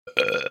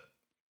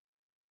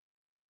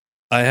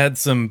I had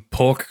some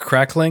pork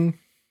crackling,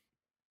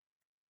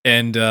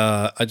 and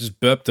I just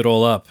burped it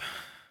all up.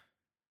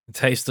 It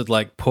tasted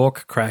like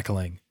pork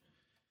crackling.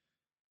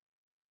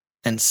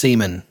 And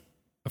semen.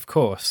 Of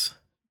course.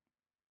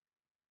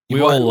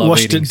 You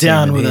washed it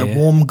down with a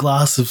warm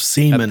glass of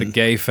semen. At the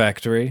gay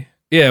factory.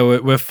 Yeah,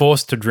 we're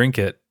forced to drink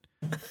it.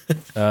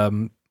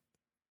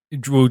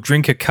 We'll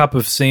drink a cup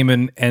of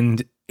semen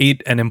and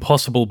eat an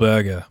Impossible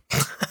Burger.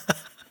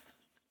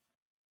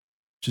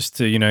 Just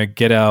to,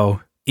 get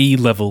our E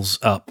levels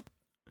up.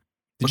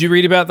 Did you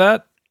read about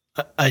that?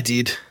 I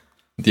did.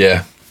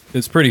 Yeah.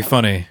 It's pretty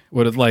funny.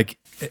 What it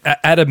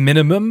at a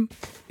minimum,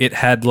 it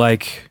had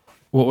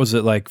what was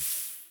it,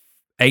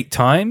 8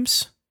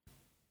 times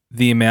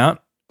the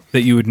amount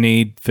that you would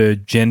need for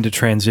gender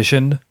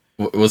transition?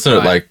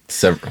 Wasn't it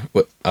several?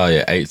 Oh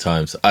yeah, 8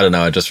 times. I don't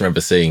know. I just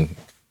remember seeing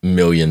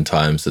million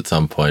times at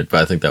some point,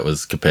 but I think that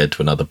was compared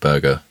to another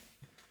burger.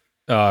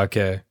 Oh,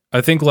 okay.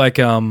 I think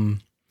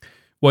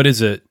what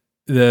is it?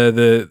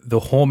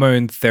 The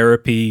hormone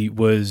therapy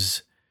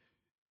was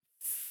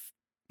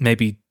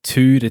maybe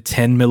 2 to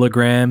 10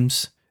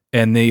 milligrams,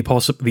 and the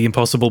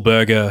Impossible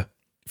Burger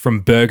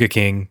from Burger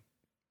King.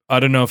 I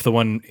don't know if the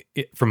one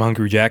from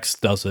Hungry Jack's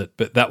does it,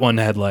 but that one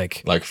had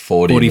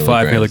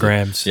 45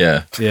 milligrams.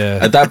 Yeah. Yeah.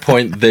 At that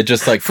point, they're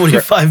just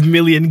 45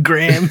 million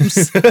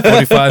grams.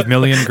 45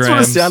 million grams. That's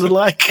what it sounded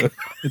like.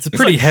 It's a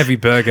pretty heavy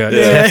burger.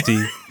 It's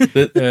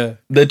hefty.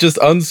 They're just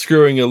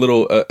unscrewing a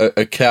little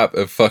a cap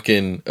of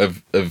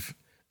of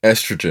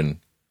estrogen.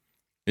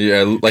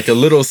 Yeah, like a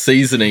little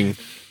seasoning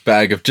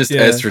bag of just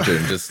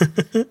estrogen. Just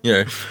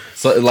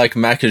so like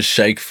Macca's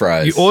shake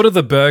fries. You order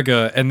the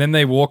burger and then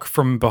they walk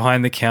from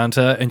behind the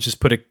counter and just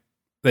put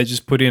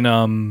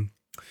in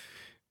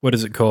what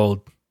is it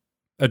called?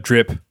 A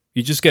drip.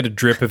 You just get a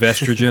drip of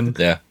estrogen.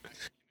 Yeah.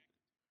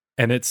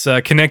 And it's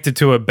connected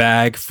to a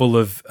bag full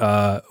of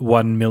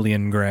 1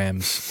 million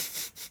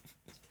grams.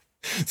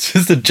 It's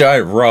just a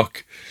giant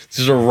rock. It's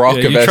just a rock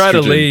of estrogen.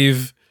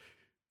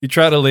 You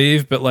try to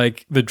leave, but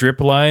the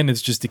drip line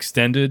is just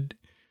extended.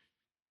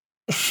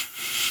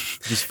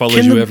 Just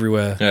follows you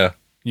everywhere. Yeah.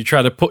 You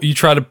try to pull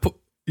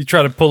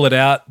it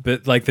out,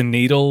 but the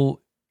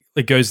needle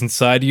goes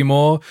inside you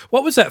more.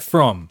 What was that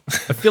from?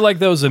 I feel like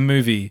there was a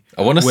movie.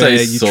 I want to say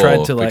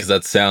Saw because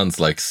that sounds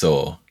like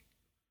Saw.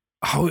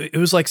 Oh, it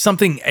was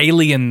something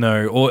alien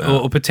though,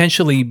 or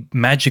potentially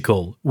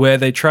magical, where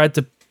they tried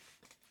to.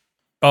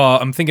 Oh,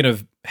 I'm thinking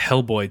of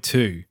Hellboy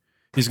 2.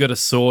 He's got a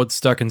sword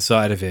stuck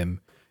inside of him,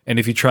 and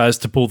if he tries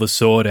to pull the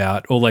sword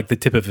out, or the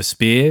tip of a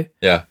spear,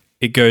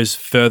 it goes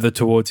further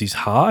towards his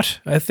heart,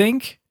 I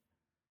think.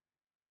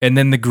 And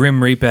then the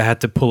Grim Reaper had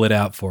to pull it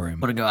out for him.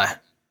 What a guy!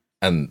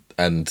 And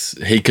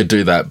he could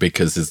do that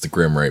because he's the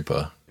Grim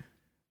Reaper.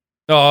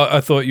 Oh,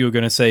 I thought you were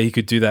going to say he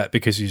could do that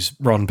because he's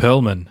Ron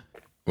Perlman.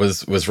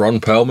 Was Ron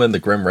Perlman the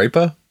Grim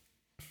Reaper?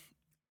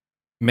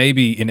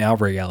 Maybe in our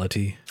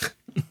reality.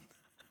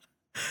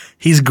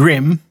 He's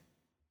grim.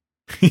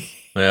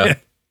 Yeah.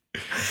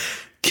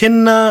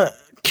 Can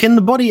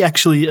the body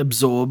actually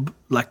absorb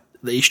the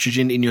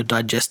estrogen in your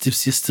digestive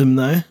system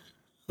though?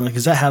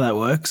 Is that how that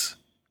works?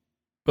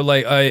 But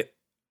I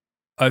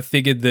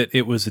figured that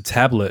it was a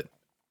tablet.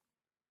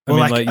 The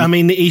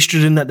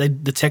estrogen that they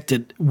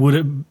detected, would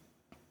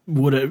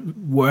it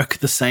work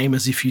the same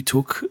as if you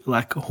took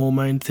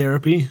hormone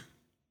therapy?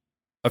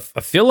 I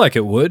feel like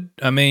it would.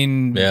 I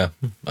mean, yeah,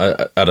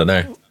 I don't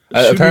know.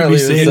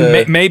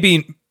 Apparently,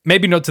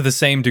 maybe not to the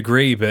same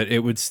degree, but it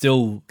would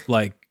still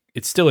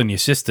it's still in your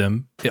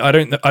system. I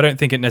don't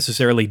think it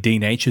necessarily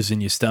denatures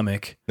in your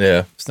stomach.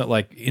 Yeah, it's not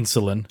like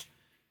insulin.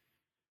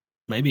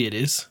 Maybe it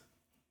is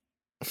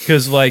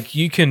because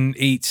you can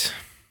eat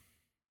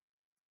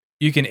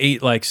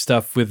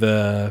stuff with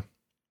a.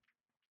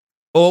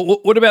 Or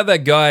what about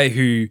that guy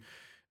who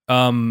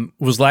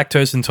was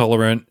lactose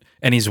intolerant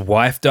and his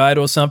wife died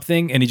or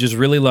something, and he just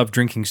really loved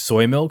drinking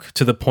soy milk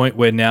to the point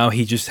where now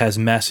he just has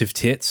massive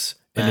tits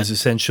and is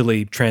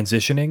essentially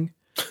transitioning?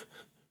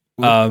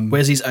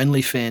 Where's his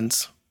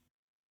OnlyFans?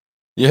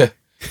 Yeah.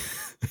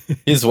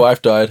 His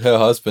wife died. Her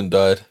husband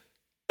died.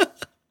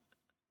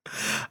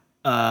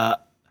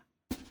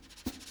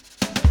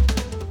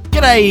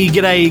 G'day.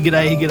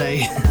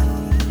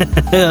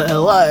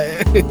 Hello.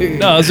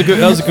 No,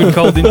 that was a good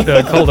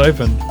cold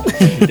open.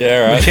 Yeah,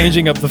 right. We're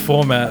changing up the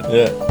format.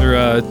 Yeah.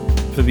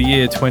 For the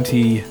year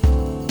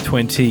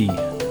 2020.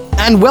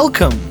 And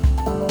welcome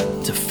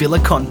to Filler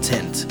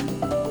Content.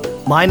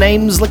 My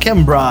name's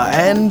Lakembra,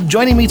 and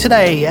joining me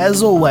today,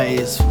 as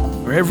always,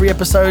 for every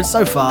episode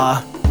so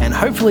far, and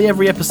hopefully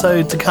every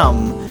episode to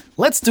come,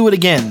 let's do it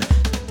again.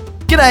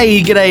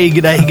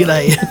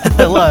 G'day.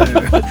 Hello.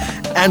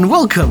 And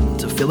welcome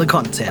to Filler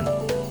Content.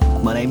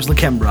 My name's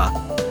Lakembra,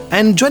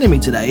 and joining me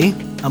today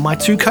are my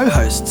 2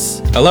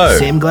 co-hosts. Hello.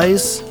 Sam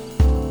Glaze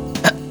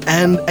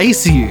and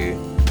ACU.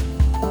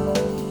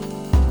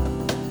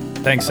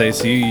 Thanks,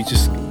 ACU. You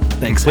just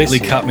completely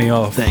cut me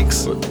off.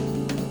 Thanks.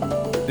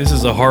 This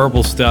is a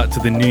horrible start to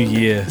the new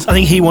year. I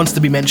think he wants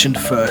to be mentioned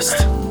first.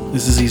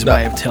 This is his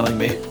way of telling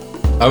me.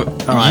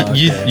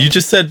 You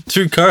just said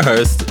 2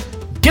 co-hosts.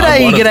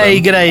 G'day, one of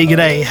g'day, them. g'day,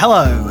 g'day.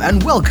 Hello,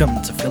 and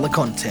welcome to Filler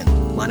Content.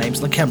 My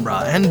name's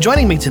Lakembra, and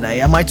joining me today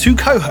are my two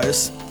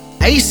co-hosts,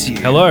 Aceu.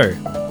 Hello.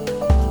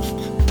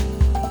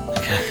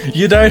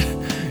 You don't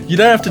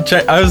have to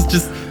check. I was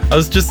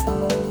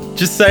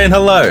just saying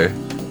hello.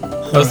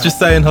 I was just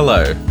saying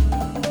hello.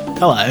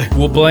 Hello.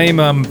 We'll blame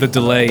the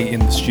delay in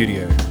the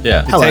studio.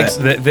 Yeah. Hello.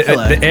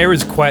 Hello. The air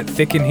is quite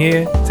thick in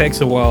here. It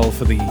takes a while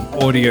for the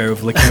audio of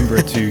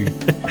Lakembra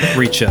to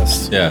reach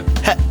us. Yeah.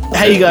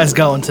 How you guys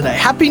going today?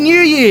 Happy New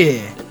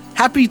Year!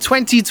 Happy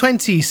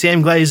 2020,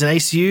 Sam Glaze and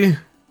Aceu.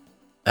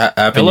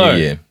 Happy Hello. New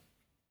Year.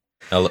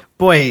 Hello.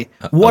 Boy,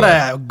 what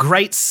hello. a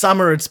great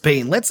summer it's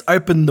been. Let's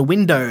open the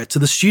window to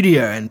the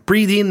studio and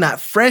breathe in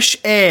that fresh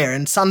air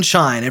and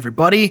sunshine,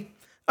 everybody.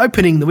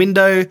 Opening the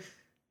window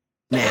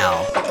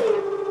now.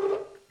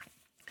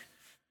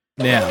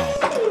 Now.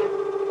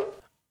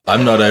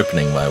 I'm not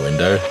opening my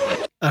window.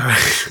 All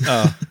right.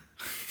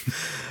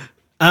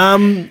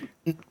 Oh.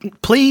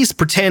 Please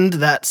pretend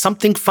that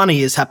something funny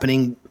is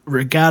happening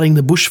regarding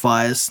the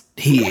bushfires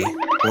here,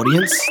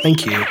 audience.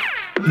 Thank you.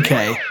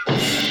 Okay.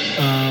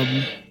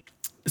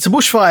 It's a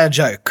bushfire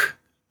joke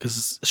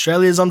because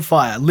Australia's on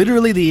fire.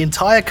 Literally, the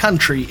entire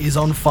country is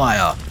on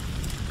fire.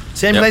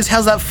 Sam Yep. Glaze,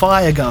 how's that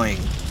fire going?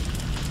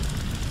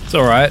 It's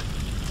all right.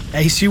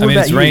 Aceu, I what mean,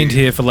 about it's you? rained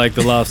here for like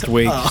the last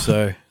week,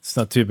 so it's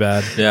not too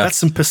bad. Yeah. That's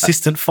some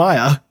persistent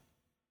fire.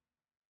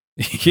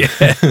 Yeah.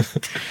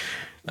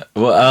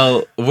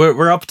 Well,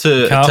 we're up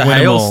to Can't win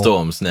 'em all.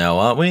 hailstorms now,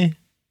 aren't we?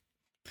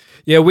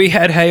 Yeah, we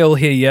had hail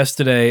here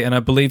yesterday, and I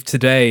believe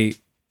today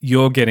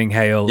you're getting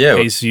hail, Yeah.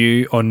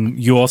 ACU, on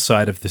your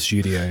side of the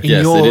studio. In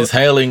Yes, your- it is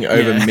hailing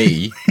over Yeah.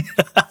 me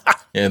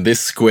and this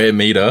square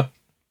meter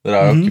that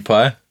I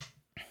occupy.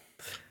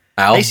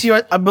 Ow.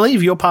 Aceu, I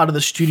believe your part of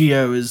the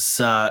studio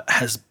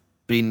has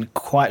been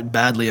quite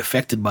badly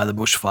affected by the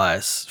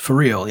bushfires. For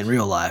real, in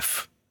real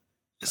life.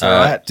 Is that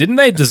right? Didn't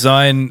they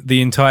design the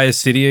entire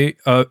city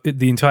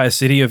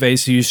of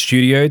ACU's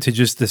studio to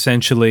just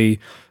essentially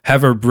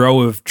have a row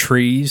of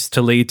trees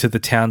to lead to the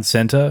town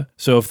center?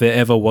 So if there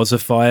ever was a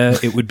fire,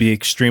 it would be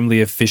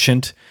extremely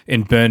efficient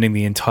in burning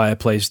the entire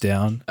place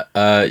down.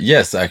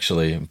 Yes,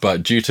 actually,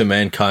 but due to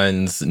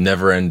mankind's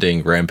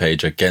never-ending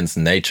rampage against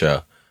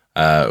nature,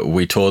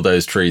 we tore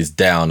those trees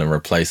down and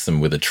replaced them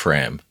with a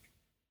tram.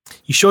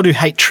 You sure do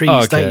hate trees,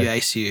 Oh, don't okay.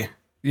 you, Aceu?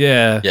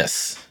 Yeah,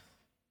 Yes.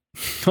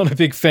 not a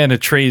big fan of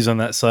trees on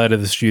that side of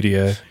the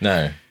studio.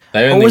 No.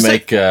 They only was it-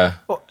 make air.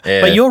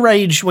 But your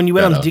rage, when you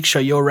went on the better. Dick Show,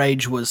 your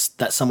rage was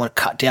that someone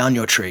cut down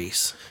your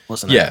trees,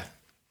 wasn't it? Yeah.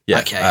 Yeah.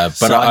 Okay, But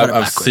so I got it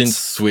I've backwards. since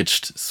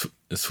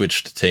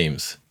switched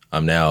teams.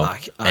 I'm now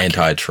Okay.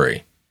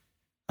 anti-tree.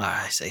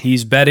 Ah, I see.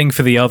 He's betting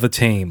for the other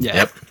team.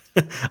 Yeah.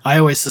 I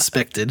always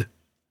suspected.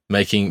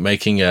 Making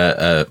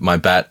my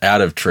bat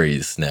out of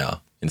trees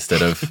now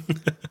instead of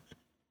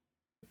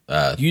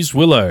Use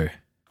willow.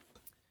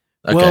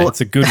 okay. Well- It's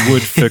a good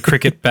wood for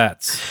cricket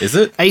bats. Is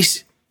it?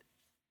 Ace,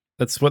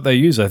 That's what they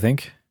use, I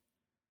think.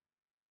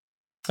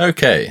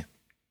 Okay.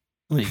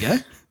 there you go.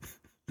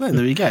 Well,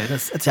 there you go.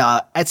 That's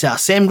our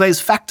Sam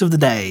Glaze fact of the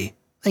day.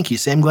 Thank you,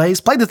 Sam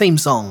Glaze. Play the theme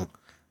song.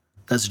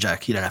 That's a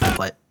joke. You don't have to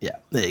play it. Yeah,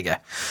 there you go.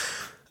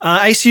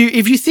 Aceu,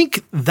 if you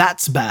think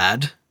that's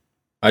bad,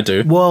 I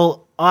do.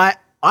 well, I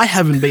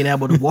haven't been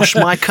able to wash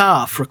my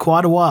car for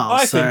quite a while.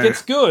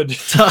 good.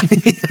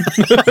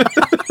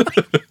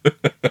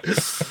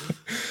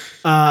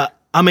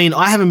 I mean,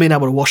 I haven't been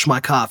able to wash my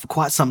car for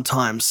quite some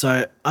time,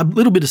 so a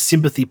little bit of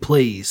sympathy,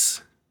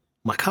 please.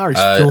 My car is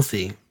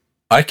filthy.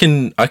 I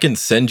can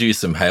send you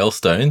some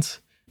hailstones.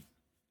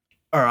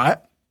 All right.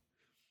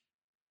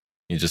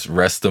 You just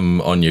rest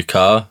them on your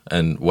car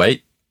and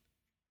wait.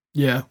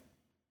 Yeah.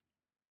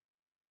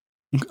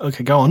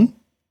 Okay, go on.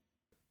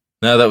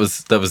 No, that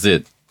was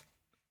it.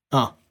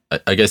 Oh,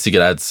 I guess you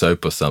could add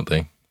soap or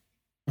something.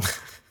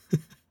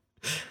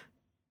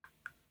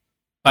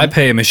 I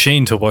pay a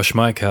machine to wash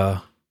my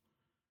car.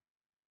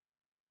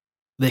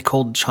 they're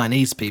called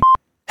Chinese people.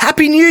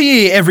 Happy New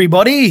Year,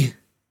 everybody!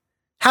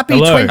 Happy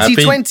Hello.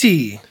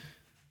 2020.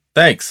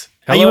 Thanks.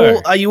 Hello.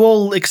 Are you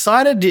all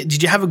excited?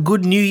 Did you have a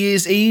good New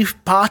Year's Eve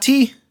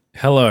party?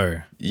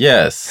 Hello.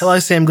 Yes. Hello,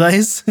 Sam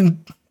Glaze.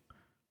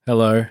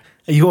 Hello.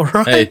 Are you all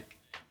right? Hey.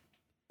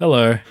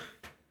 Hello.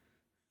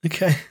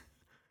 Okay.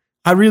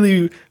 I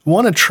really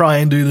want to try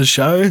and do the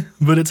show,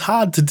 but it's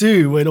hard to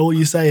do when all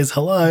you say is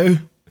hello.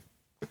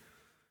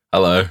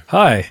 Hello.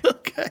 Hi.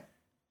 Okay.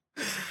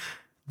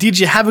 Did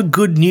you have a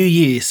good New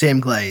Year, Sam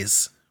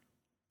Glaze?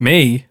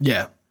 Me.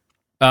 Yeah.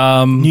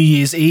 Um. New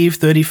Year's Eve,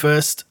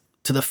 31st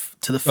to the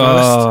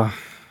 1st.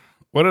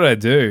 What did I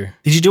do?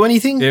 Did you do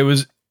anything? It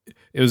was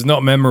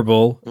not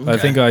memorable. I Okay.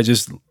 think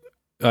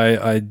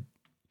I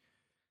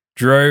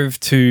drove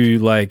to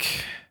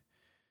like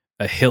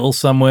a hill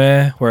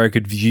somewhere where I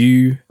could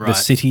view the Right.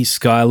 city You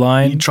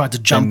skyline. tried to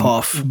jump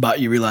off, but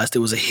you realized it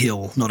was a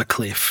hill, not a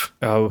cliff.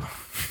 Oh,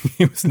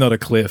 it was not a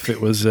cliff. It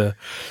was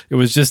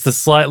just a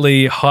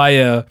slightly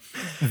higher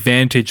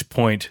vantage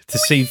point to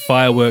see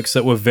fireworks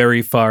that were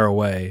very far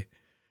away.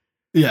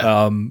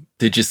 Yeah.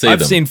 Did you see I've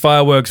them? seen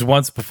fireworks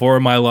once before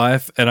in my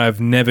life, and I've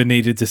never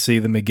needed to see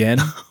them again.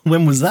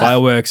 When was that?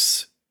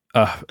 Fireworks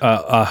are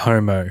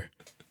homo.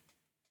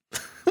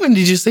 When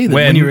did you see them?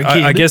 When you were a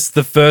kid? I guess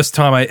the first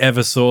time I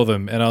ever saw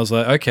them, and I was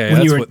like, okay, When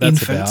that's you were what an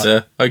that's infant. about.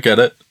 Yeah, I get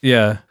it.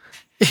 Yeah.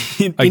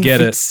 I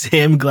get Infant it.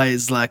 Sam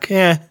Glaze, like,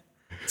 yeah,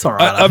 it's all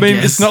right. I mean,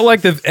 guess. it's not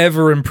like they've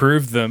ever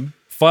improved them.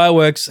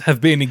 Fireworks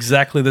have been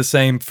exactly the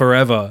same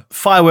forever.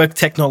 Firework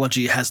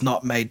technology has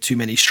not made too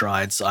many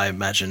strides, I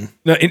imagine.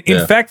 No, in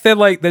Yeah. fact,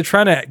 they're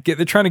trying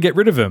to get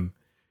rid of them.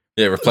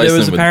 Yeah, replace There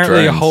was them with apparently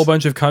a drones. whole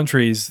bunch of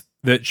countries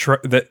that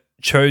that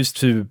chose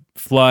to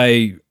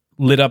fly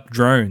lit up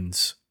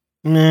drones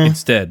Nah.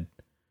 instead.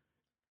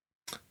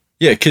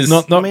 Yeah, because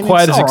Not I mean,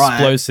 quite it's as all right.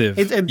 explosive.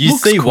 It you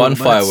looks see cool, one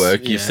but it's-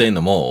 firework, you've yeah. seen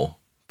them all.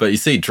 But you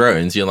see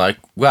drones, you're like,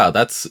 wow,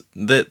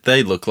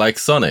 they look like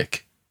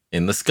Sonic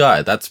in the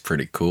sky. That's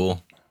pretty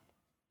cool.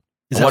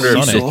 Is I that wonder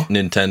what if you saw?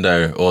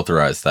 Nintendo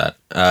authorized that.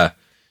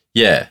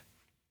 Yeah.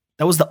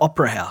 That was the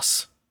Opera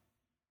House.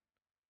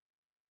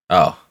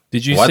 Oh,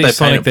 Did you Why'd see they paint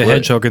Sonic it the blue?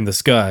 Hedgehog in the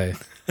sky?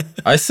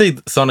 I see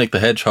Sonic the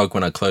Hedgehog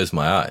when I close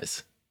my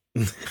eyes.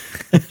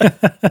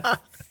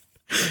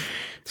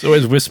 It's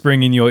always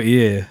whispering in your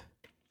ear,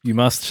 you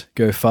must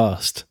go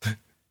fast.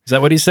 Is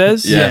that what he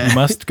says? Yeah. You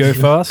must go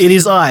fast? It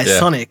is I, Yeah.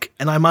 Sonic,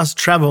 and I must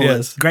travel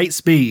Yes. at great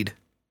speed.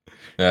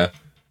 Yeah.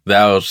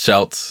 Thou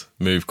shalt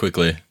move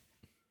quickly.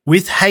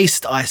 With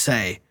haste, I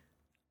say.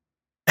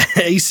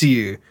 Haste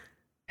you.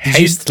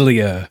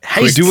 Hastilier.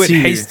 Haste Do it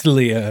you.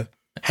 hastilier.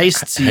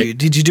 Haste you.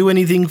 Did you do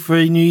anything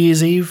for New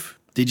Year's Eve?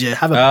 Did you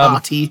have a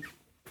party?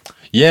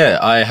 Yeah,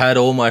 I had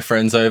all my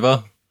friends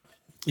over,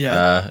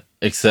 Yeah.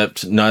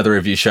 except neither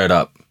of you showed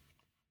up.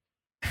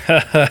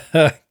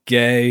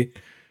 Gay.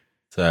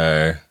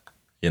 So,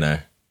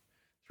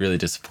 really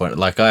disappointed.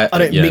 Like I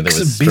don't there mix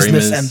was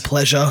business streamers. and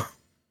pleasure.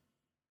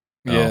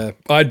 Yeah,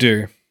 I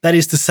do. That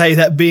is to say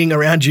that being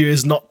around you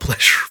is not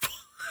pleasurable.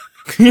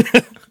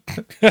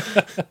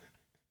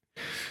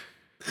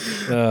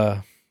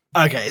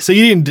 Okay, so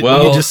you didn't.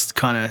 Well- you just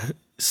kind of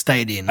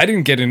stayed in. I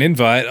didn't get an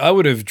invite. I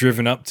would have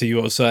driven up to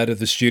your side of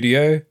the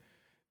studio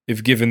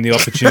if given the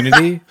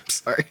opportunity.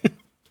 Sorry.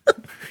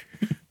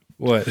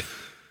 What?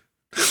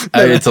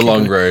 It's a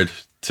long road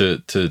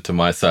to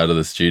my side of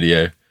the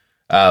studio.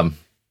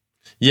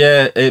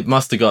 Yeah, it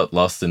must have got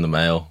lost in the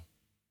mail.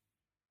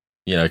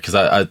 Because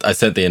I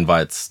sent the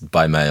invites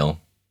by mail.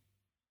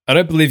 I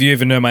don't believe you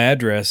even know my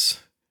address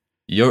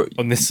You're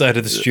on this side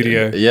of the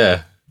studio.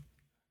 Yeah,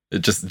 it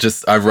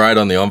just I write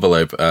on the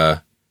envelope.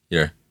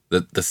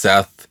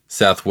 The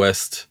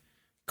southwest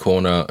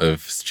corner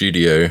of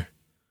studio.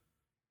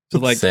 So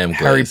like Sam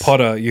Harry Glaze.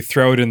 Potter, you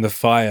throw it in the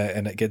fire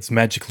and it gets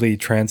magically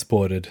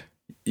transported.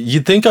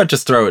 You'd think I'd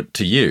just throw it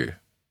to you.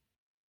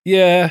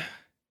 Yeah,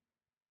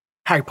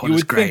 Harry you Potter's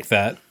would great. think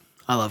that.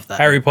 I love that.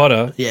 Harry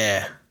Potter,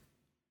 Yeah.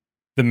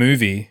 the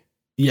movie.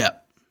 Yeah.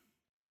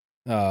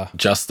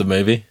 Just the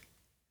movie,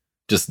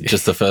 just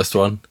the first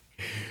one.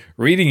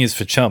 Reading is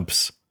for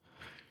chumps.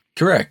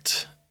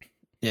 Correct.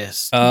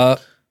 Yes.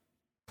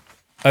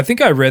 I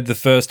think I read the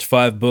first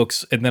 5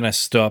 books and then I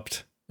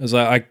stopped. I was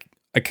like,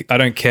 I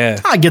don't care.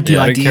 I get the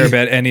I don't idea. care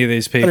about any of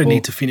these I people. don't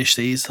need to finish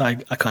these. I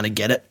kind of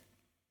get it.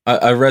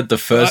 I read the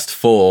first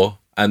 4,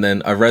 and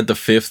then I read the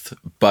 5th,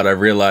 but I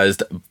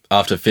realized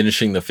after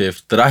finishing the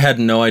 5th that I had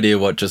no idea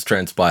what just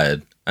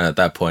transpired, and at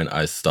that point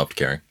I stopped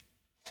caring.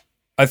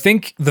 I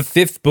think the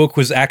 5th book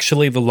was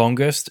actually the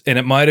longest, and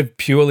it might have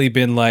purely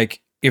been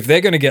like, if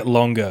they're going to get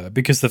longer,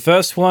 because the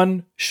first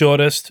one,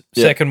 shortest,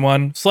 Yeah. second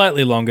one,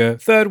 slightly longer,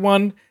 third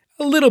one,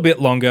 a little bit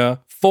longer,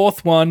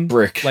 fourth one,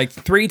 Brick. like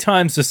 3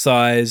 times the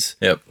size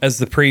Yep. as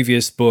the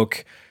previous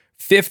book,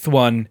 5th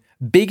one,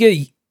 bigger,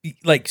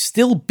 like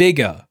still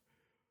bigger.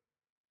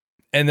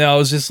 And then I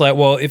was just like,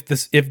 well, if the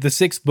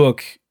 6th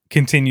book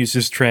continues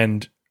this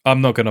trend,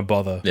 I'm not going to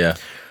bother. Yeah.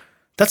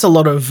 That's a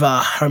lot of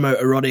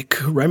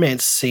homoerotic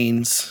romance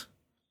scenes.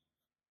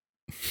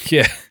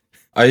 Yeah.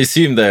 I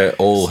assume they're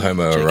all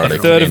homoerotic A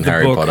third in of the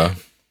Harry book. Potter.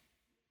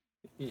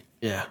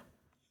 Yeah.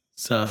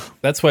 So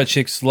That's why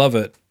chicks love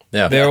it.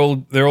 Yeah. They're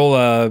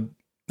all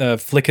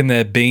flicking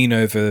their bean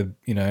over,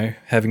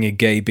 having a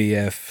gay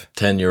BF.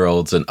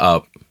 10-year-olds and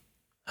up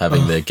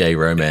having their gay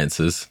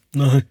romances.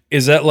 no.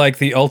 Is that like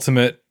the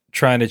ultimate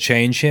trying to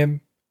change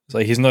him? It's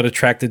like he's not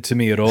attracted to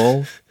me at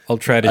all. I'll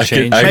try to I could-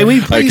 change I- him. May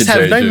we I please could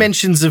have no change it.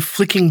 mentions of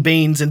flicking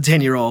beans and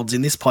 10-year-olds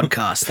in this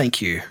podcast?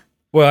 Thank you.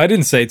 Well, I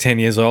didn't say 10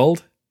 years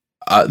old.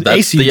 That's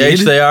AC the age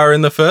did. they are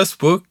in the first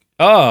book.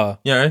 Oh,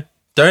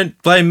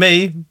 Don't blame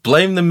me.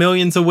 Blame the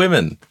millions of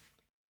women.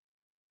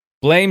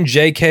 blame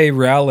J.K.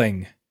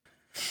 Rowling.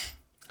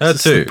 Her It's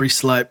a too. slippery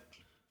slope.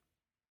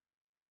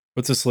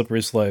 What's a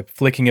slippery slope?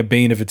 Flicking a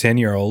bean of a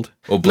 10-year-old.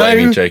 Or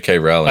blaming No. J.K.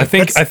 Rowling. I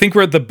think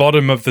we're at the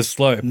bottom of the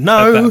slope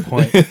No. at that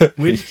point.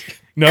 We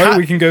No, Cut-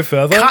 we can go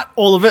further. cut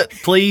all of it,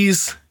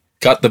 please.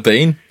 Cut the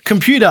bean.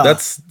 Computer.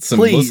 That's some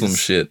please. Muslim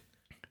shit.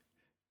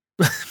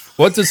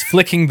 What does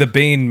flicking the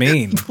bean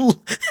mean?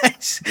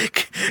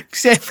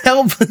 Sam,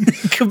 help.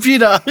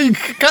 Computer.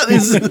 Cut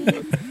this.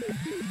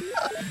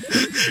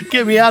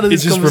 Get me out of He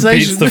this just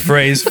conversation. repeats the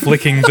phrase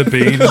 "flicking the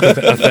bean"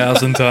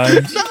 1,000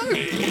 times.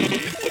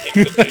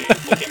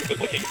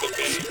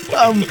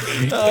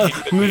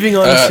 Moving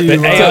on to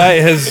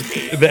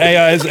The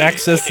AI has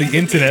accessed the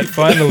internet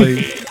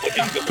finally.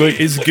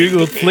 Is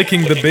Google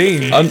flicking the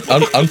bean?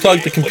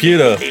 Unplug the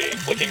computer.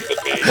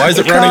 Why is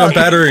it running on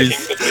batteries?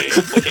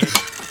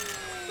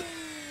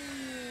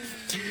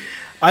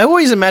 I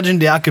always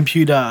imagined our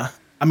computer.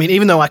 I mean,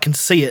 even though I can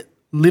see it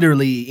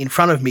literally in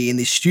front of me in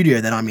this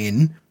studio that I'm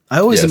in, I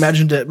always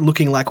imagined it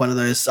looking like one of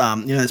those,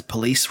 those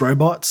police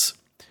robots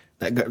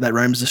that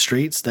roams the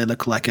streets. They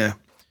look like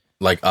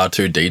Like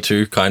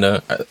R2D2 kind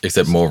of,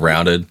 except more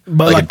rounded,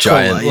 But like a like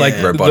giant taller,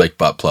 yeah. robotic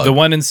butt plug. The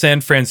one in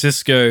San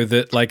Francisco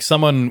that like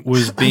someone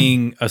was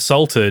being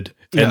assaulted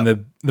and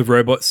the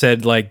robot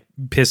said like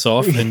piss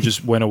off and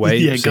just went away.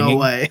 yeah, singing. go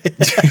away.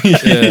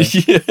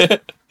 Yeah.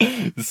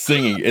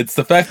 Singing. It's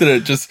the fact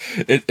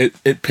that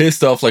it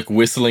pissed off like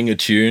whistling a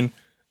tune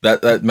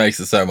that makes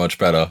it so much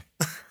better.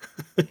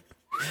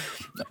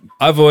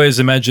 I've always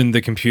imagined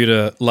the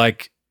computer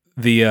like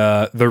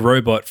the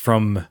robot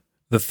from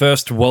the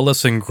first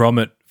Wallace and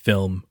Gromit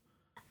film.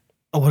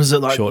 Oh, what is it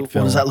like? Short What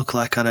film. does that look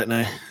like? I don't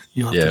know.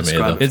 You'll have Yeah, to me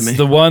describe either. it for It's me.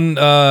 the one.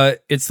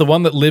 It's the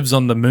one that lives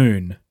on the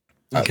moon.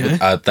 Okay.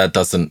 That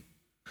doesn't.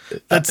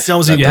 That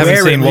tells you You haven't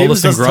where seen it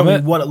Wallace lives. and Doesn't tell me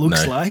Gromit? what it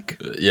looks No.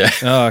 like. Yeah.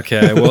 Oh,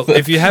 okay. Well,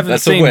 if you haven't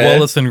That's seen aware.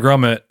 Wallace and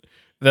Gromit,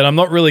 then I'm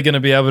not really going to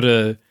be able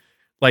to.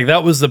 Like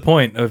that was the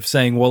point of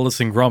saying Wallace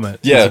and Gromit.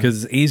 Yeah.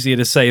 because it's easier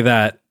to say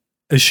that,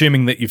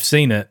 assuming that you've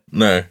seen it.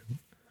 No.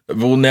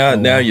 Well,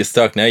 now you're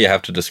stuck. Now you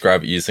have to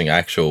describe it using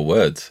actual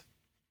words.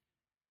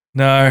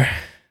 No,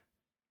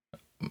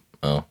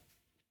 Oh.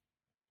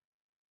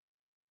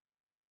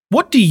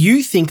 What do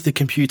you think the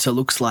computer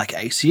looks like,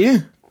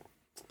 ACU?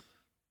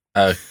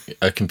 A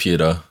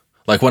computer,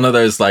 like one of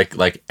those like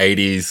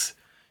 80s,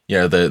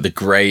 the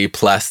gray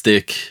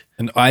plastic.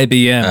 an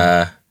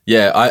IBM.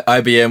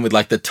 IBM with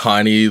like the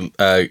tiny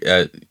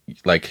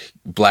like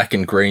black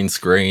and green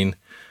screen,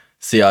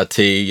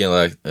 CRT.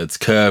 Like it's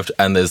curved,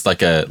 and there's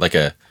like a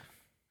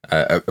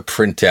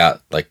printout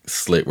like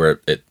slit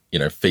where it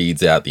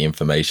feeds out the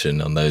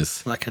information on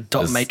those. Like a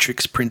dot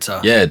matrix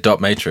printer. Yeah,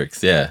 dot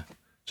matrix. Yeah,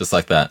 just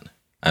like that,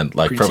 and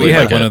like Printing. probably we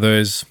had like one of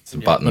those some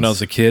buttons. when I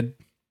was a kid.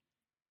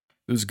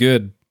 It was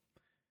good.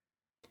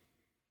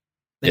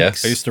 Yeah.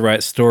 Thanks. I used to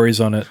write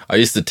stories on it. I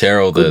used to tear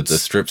all the Good.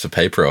 strips of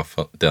paper off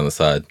down the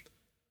side.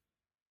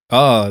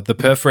 Oh, the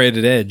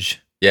perforated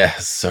edge. Yeah,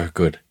 so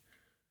good.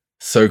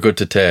 So good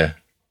to tear.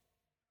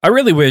 I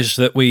really wish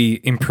that we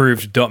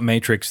improved dot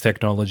matrix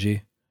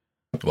technology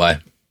Why?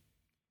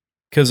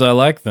 because I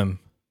like them.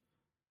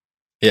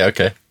 Yeah,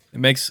 okay. It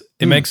makes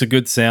a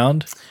good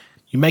sound.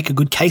 You make a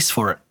good case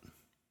for it.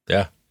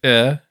 Yeah.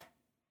 Yeah.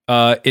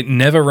 It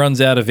never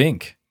runs out of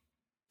ink.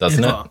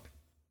 Doesn't Ever.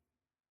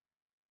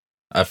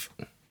 it?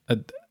 I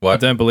What?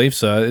 don't believe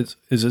so.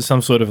 Is it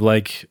some sort of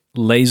like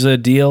laser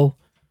deal?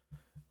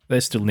 They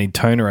still need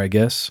toner, I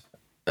guess.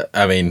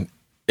 I mean,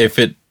 if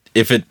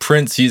it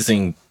prints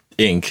using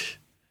ink,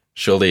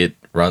 surely it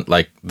run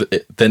like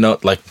they're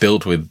not like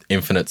built with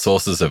infinite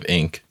sources of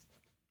ink,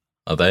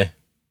 are they?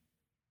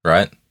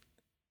 Right?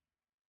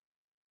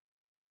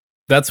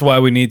 That's why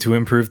we need to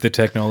improve the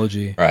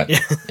technology. Right.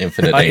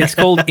 Infinite ink. It's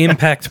called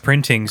impact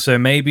printing. So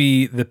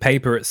maybe the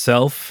paper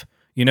itself,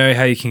 you know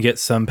how you can get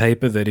some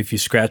paper that if you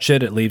scratch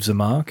it, it leaves a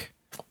mark?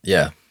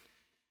 Yeah.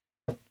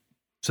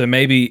 So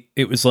maybe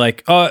it was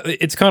like,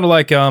 it's kind of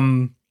like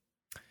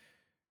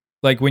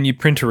when you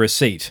print a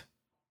receipt.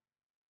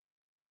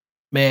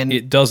 Man,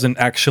 It doesn't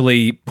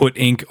actually put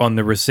ink on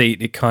the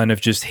receipt. It kind of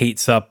just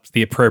heats up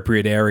the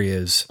appropriate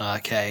areas.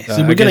 okay. I So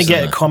we're going guess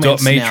to get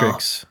comments dot now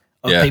matrix.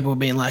 of Yeah. people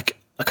being like,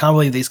 I can't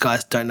believe these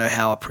guys don't know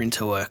how a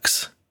printer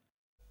works.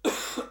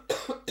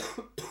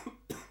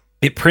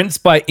 It prints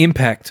by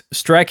impact,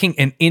 striking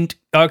an ink.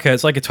 Okay,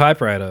 it's like a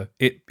typewriter.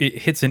 It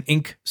hits an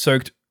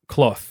ink-soaked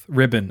cloth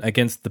ribbon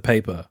against the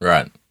paper.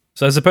 Right.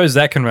 So I suppose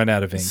that can run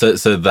out of ink. So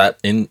that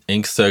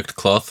ink soaked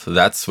cloth,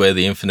 that's where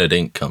the infinite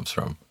ink comes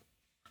from.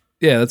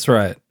 Yeah, that's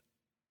right.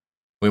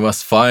 We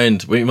must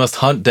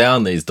hunt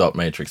down these dot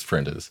matrix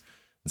printers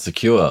and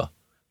secure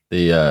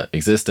the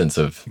existence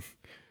of.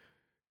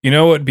 You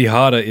know what would be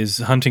harder is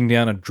hunting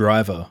down a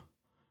driver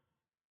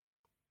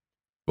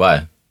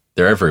Why?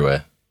 They're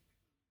everywhere.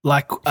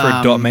 Like for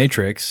a dot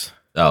matrix.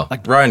 Oh,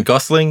 Like- Ryan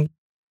Gosling?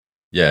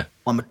 Yeah.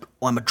 I'm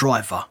a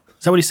driver.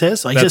 Is that what he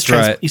says? Oh, he That's says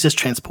right. He says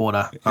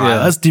transporter. All Yeah.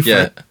 right, that's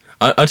different.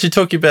 Yeah. Aren't you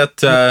talking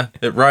about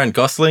Ryan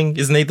Gosling?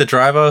 Isn't he the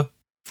driver?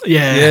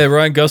 Yeah. Yeah,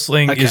 Ryan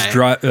Gosling is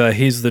Okay.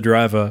 he's the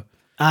driver.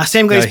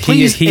 Sam goes, he-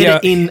 please he-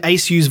 edit in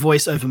ACU's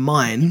voice over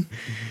mine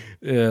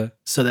Yeah.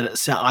 so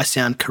that I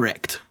sound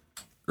correct.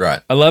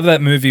 Right. I love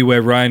that movie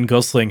where Ryan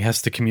Gosling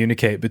has to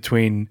communicate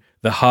between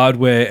the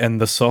hardware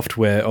and the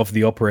software of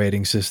the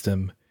operating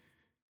system.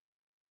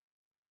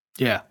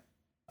 Yeah.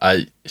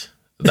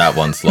 That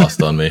one's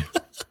lost on me.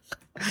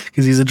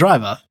 Because he's a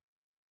driver.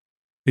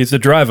 He's the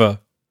driver.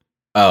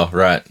 Oh,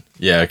 right.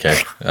 Yeah,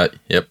 okay.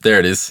 Yep, there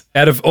it is.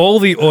 Out of all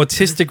the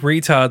autistic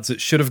retards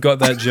that should have got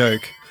that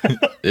joke,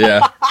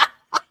 Yeah.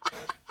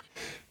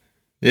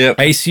 Yep.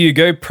 ACU,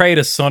 go pray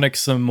to Sonic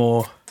some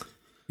more.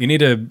 You need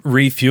to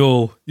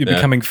refuel. You're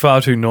becoming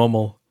far too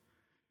normal.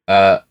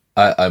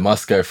 I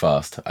must go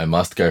fast. I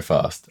must go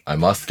fast. I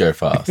must go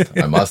fast.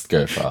 I must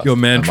go fast. Your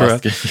mantra.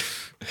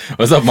 It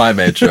was not my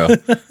mantra.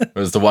 It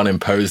was the one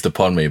imposed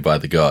upon me by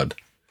the god.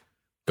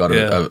 God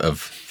of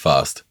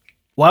fast.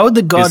 Why would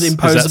the god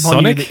impose that upon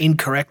Sonic? you the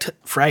incorrect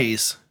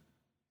phrase?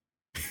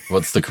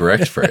 What's the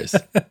correct phrase?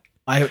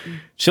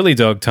 Chili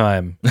dog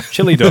time.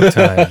 Chili dog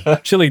time.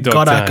 Chili dog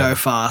Gotta time. go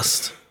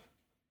fast.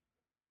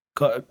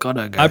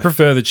 Gotta go. I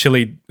prefer the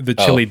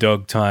chili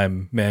dog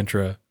time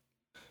mantra.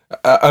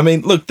 I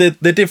mean, look, they're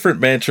different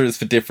mantras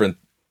for different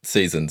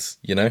seasons,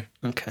 you know?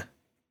 Okay.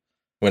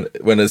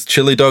 When it's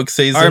chili dog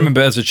season. I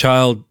remember as a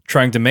child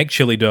trying to make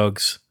chili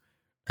dogs.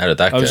 How did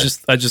that go?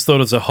 I just thought it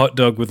was a hot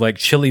dog with like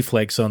chili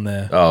flakes on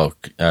there. Oh,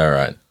 all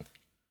right.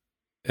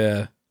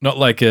 Yeah. Not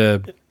like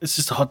a It's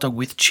just a hot dog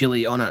with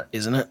chili on it,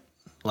 isn't it?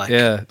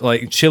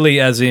 like chili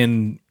as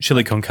in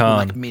chili con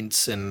carne. like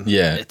mince and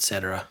Yeah.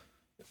 etc.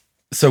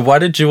 So why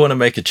did you want to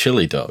make a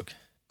chili dog?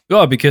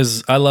 Oh,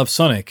 because I love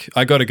Sonic.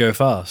 I got to go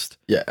fast.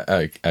 Yeah,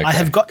 okay, I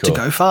have got to cool.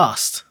 go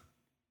fast.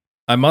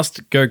 I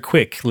must go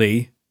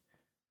quickly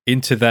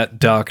into that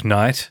dark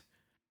night.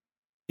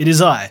 It is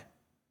I,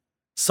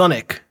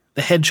 Sonic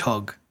the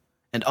Hedgehog,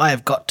 and I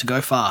have got to go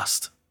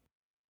fast.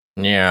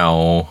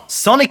 Meow.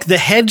 Sonic the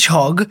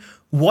Hedgehog,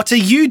 what are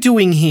you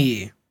doing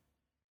here?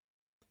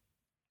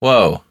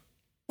 Whoa.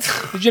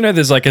 Did you know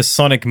there's like a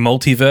Sonic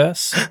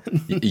multiverse?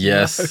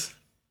 Yes.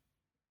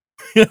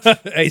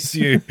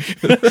 ACU.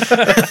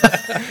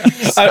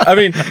 I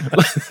mean,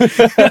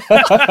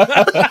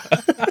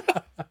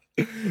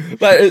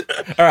 like,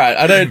 all right.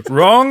 I don't.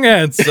 Wrong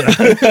answer.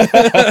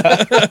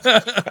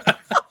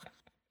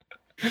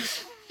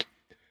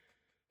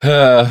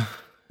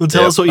 Well,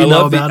 tell us what you I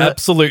know love the about it.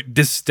 absolute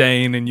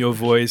disdain in your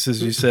voice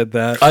as you said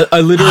that. I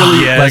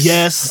literally.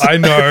 Yes. like, I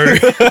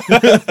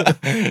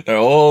know.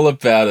 know all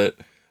about it.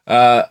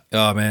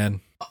 Oh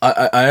man.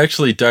 I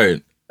actually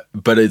don't,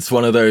 but it's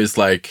one of those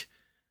like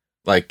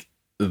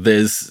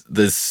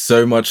there's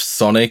so much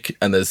Sonic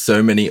and there's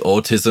so many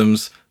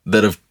autisms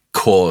that of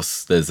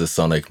course there's a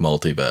Sonic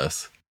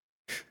multiverse.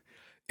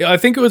 Yeah, I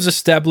think it was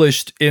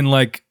established in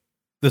like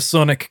the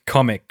Sonic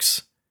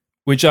comics,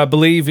 which I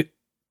believe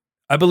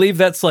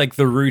that's like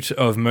the root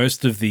of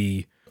most of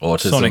the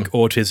Autism. Sonic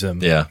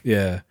autism. Yeah.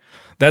 Yeah.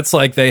 That's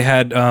like they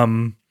had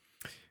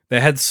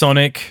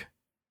Sonic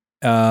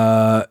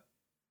and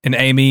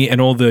Amy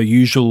and all the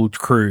usual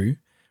crew,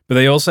 but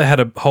they also had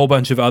a whole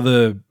bunch of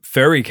other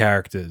furry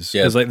characters.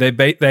 Yeah. 'Cause, like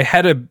they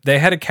had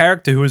a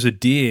character who was a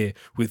deer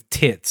with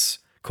tits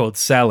called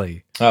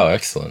Sally. Oh,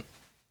 excellent.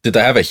 Did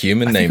they have a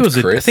human named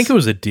Chris? I think it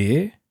was a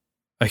deer.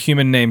 A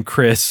human named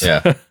Chris.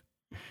 Yeah.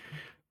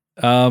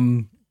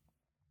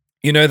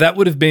 You know, that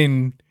would have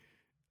been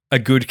a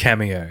good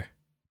cameo.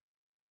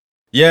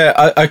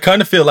 Yeah, I kind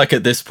of feel like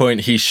at this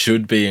point he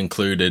should be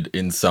included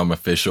in some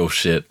official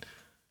shit.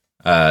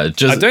 I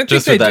don't think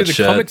just they with do that the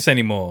shirt. comics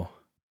anymore.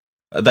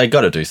 They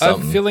got to do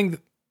something.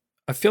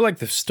 I feel like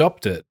they've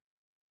stopped it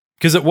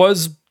because it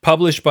was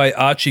published by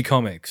Archie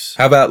Comics.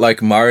 How about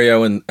like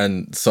Mario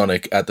and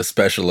Sonic at the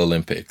Special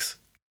Olympics?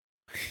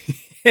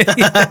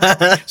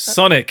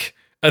 Sonic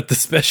at the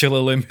Special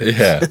Olympics.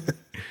 Yeah.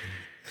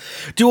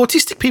 Do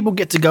autistic people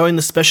get to go in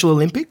the Special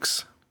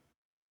Olympics?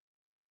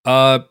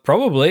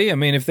 Probably. I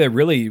mean, if they're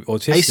really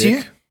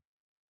autistic. ACU?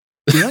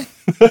 Do they?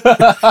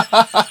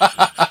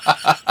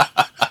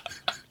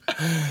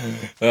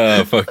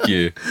 Oh, fuck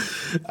you.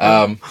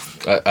 I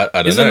don't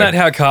know. Isn't that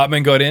how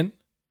Cartman got in?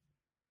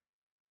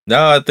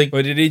 No, I think.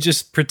 Or did he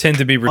just pretend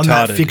to be retarded? On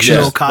that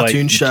fictional Just,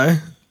 cartoon like- show,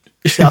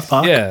 South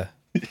Park. Yeah.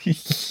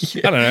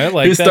 I don't know.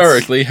 Like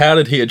Historically, how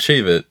did he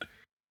achieve it?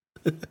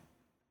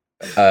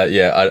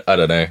 Yeah, I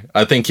don't know.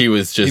 I think he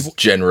was just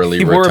generally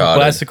he retarded. wore a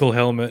bicycle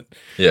helmet.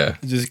 Yeah.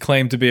 Just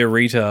claimed to be a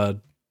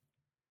retard.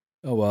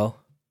 Oh well.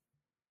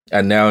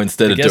 And now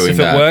instead I of guess doing if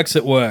that. it works,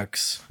 it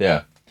works.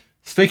 Yeah.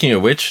 Speaking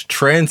of which,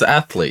 trans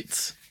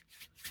athletes.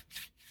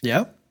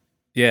 Yeah.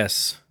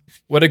 Yes.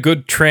 What a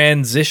good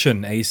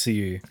transition,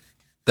 ACU.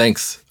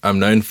 Thanks. I'm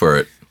known for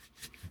it.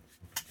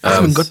 I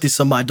haven't got this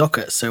on my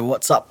docket, so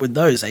what's up with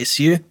those,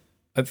 ACU?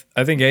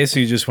 I think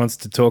ACU just wants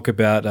to talk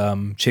about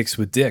chicks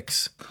with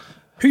dicks.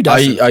 Who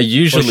doesn't? I Or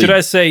usually should I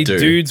say do.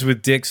 dudes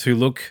with dicks who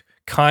look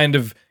kind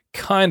of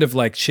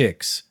like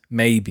chicks,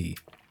 maybe.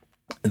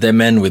 They're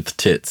men with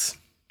tits.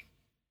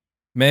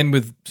 Men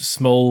with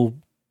small,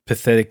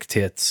 pathetic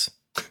tits.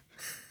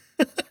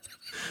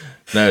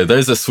 No,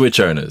 those are Switch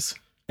owners.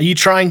 Are you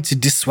trying to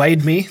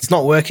dissuade me? It's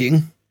not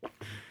working.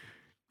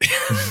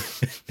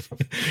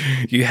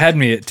 You had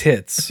me at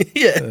tits.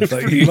 Yeah. It's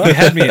like, you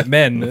had me at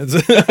men.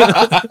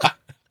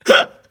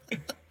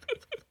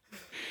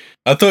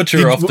 I thought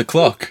you were off the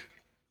clock.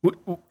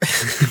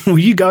 Were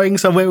you going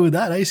somewhere with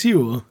that,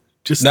 ACU? Or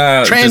just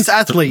No, trans just-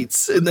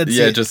 athletes, and that's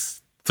Yeah, it.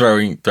 just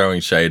throwing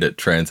shade at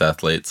trans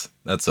athletes.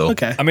 That's all.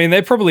 Okay. I mean,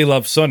 they probably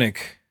love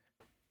Sonic.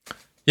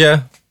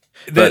 Yeah.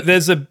 But-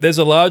 There's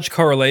a large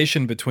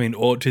correlation between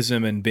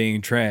autism and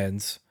being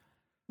trans.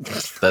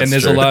 That's and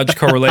there's true. a large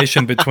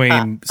correlation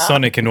between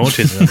Sonic and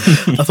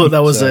autism. I thought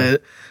that was So-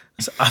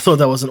 I thought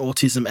that was an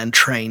autism and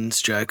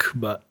trains joke,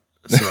 but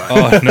it's all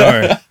right. Oh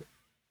no!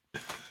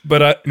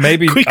 But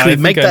maybe Quickly, I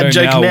make think I that know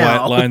joke now now.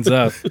 why it lines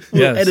up.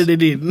 We'll Yes. edit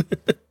it in.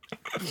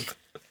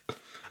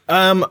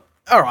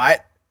 All right.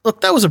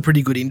 Look, that was a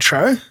pretty good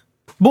intro.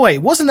 Boy,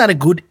 wasn't that a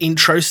good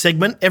intro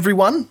segment,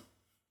 everyone?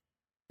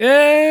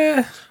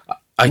 Yeah.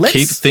 I Let's-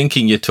 keep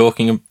thinking you're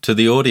talking to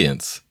the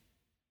audience.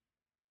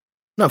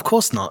 No, of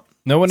course not.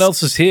 No one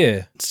else is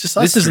here. It's just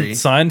us This isn't three.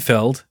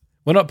 Seinfeld.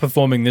 We're not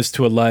performing this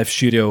to a live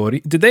studio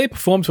audience. Did they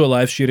perform to a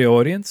live studio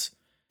audience?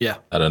 Yeah.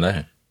 I don't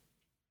know.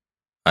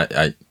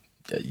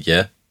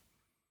 Yeah.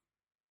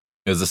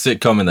 It was a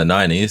sitcom in the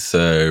 90s,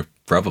 so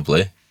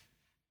probably.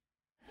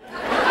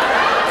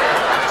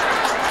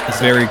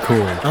 Very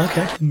cool.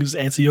 Okay. Just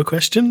answer your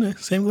question,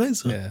 Sam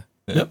Glaze. Yeah.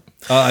 Yep.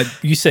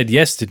 You said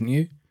yes, didn't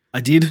you?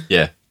 I did.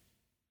 Yeah.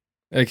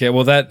 Okay,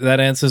 well that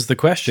answers the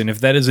question.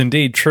 If that is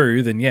indeed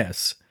true, then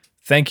yes.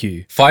 Thank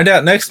you. Find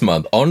out next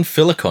month on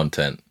filler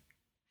content.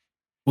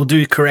 We'll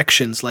do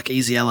corrections like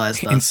Easy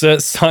Allies does. Insert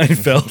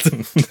Seinfeld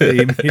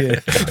theme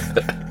here.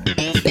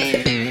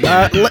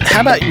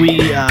 How about we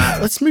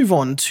let's move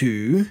on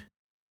to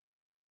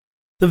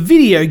the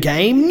video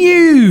game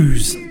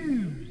news.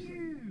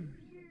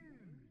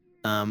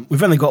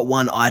 We've only got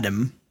one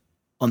item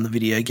on the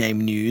video game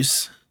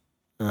news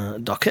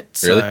docket.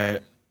 So, Really?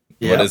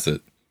 yeah. What is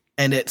it?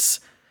 And it's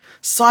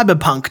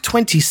Cyberpunk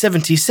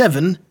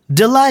 2077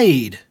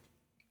 delayed.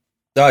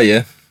 Oh,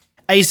 yeah.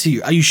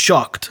 ACU, are you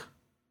shocked?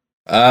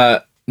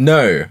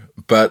 No,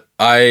 but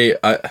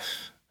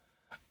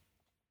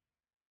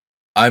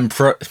I'm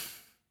pro.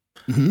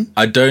 Mhm.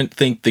 I don't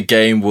think the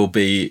game will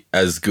be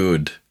as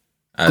good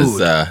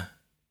as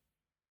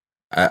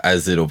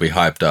it'll be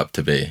hyped up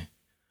to be.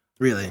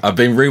 Really? I've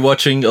been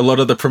rewatching a lot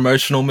of the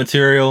promotional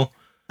material,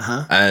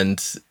 Uh-huh.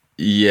 and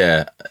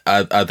yeah,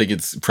 I think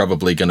it's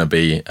probably going to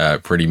be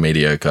pretty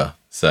mediocre.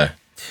 So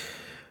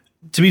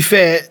To be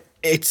fair,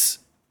 it's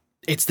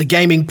the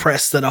gaming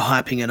press that are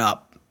hyping it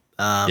up.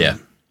 yeah,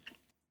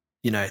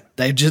 You know,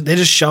 they're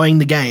just showing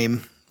the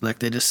game. Like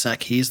they're just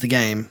like, here's the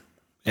game,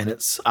 and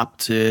it's up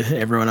to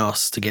everyone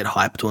else to get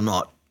hyped or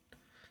not.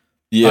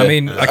 yeah. I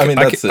mean, I can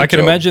their job.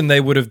 imagine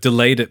they would have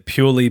delayed it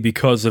purely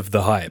because of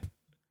the hype.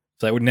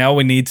 So now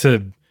we need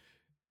to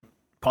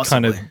Possibly.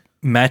 kind of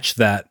match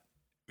that.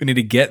 We need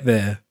to get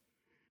there.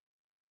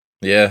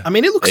 Yeah, I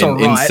mean, it looks in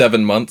alright.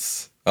 7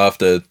 months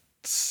after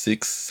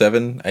 6,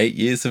 7, 8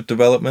 years of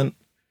development.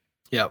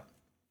 Yep.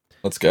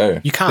 Let's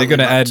go. You can't They're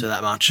gonna live up add to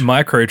that much.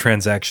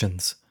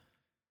 Microtransactions.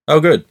 Oh,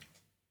 good.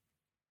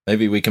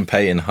 Maybe we can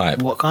pay in hype.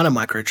 What kind of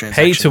microtransactions?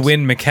 Pay to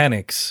win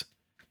mechanics.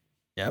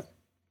 Yep.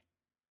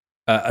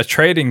 A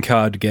trading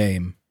card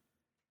game.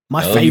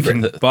 My Oh, You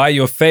favorite can buy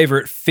your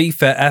favorite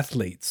FIFA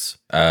athletes.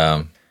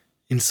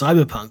 in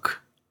Cyberpunk.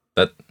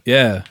 That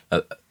Yeah.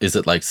 is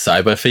it like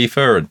Cyber FIFA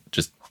or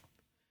just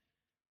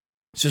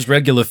It's just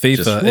regular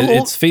FIFA. Just-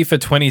 It's FIFA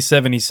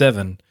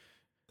 2077.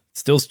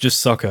 Still just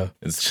soccer.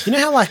 it's You know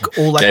how like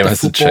all like Game the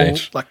hasn't football,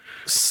 changed. like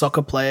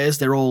soccer players,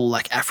 they're all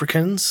like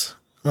Africans.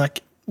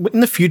 Like in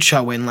the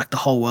future, when like the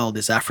whole world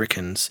is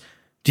Africans,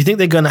 do you think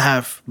they're going to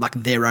have like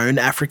their own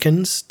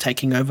Africans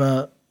taking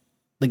over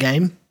the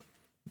game?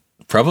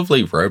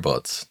 probably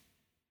robots.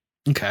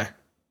 Okay.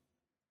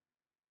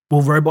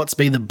 Will robots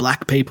be the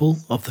black people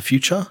of the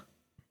future?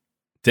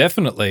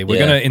 Definitely. We're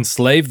Yeah. going to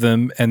enslave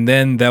them, and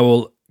then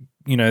there'll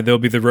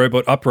be the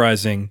robot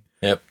uprising,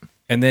 Yep.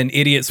 and then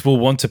idiots will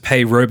want to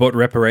pay robot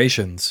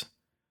reparations.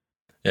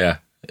 Yeah.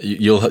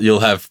 You'll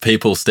have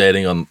people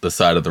standing on the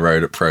side of the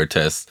road at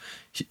protests.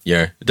 You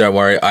know, don't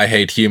worry, I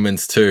hate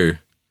humans too.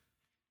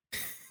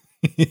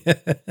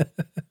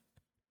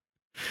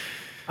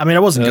 I mean, I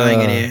wasn't going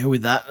Uh. anywhere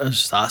with that. I was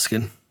just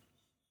asking.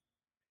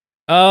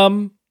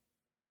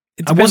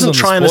 It I depends wasn't on the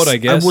trying sport, to. I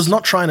guess. I was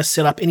not trying to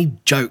set up any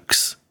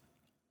jokes.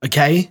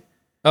 Okay.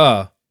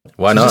 Oh,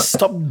 Why So not? just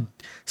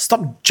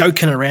stop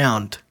joking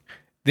around.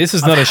 this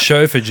is not a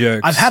show for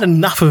jokes. I've had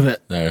enough of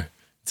it. No.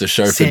 It's a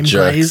show Sam for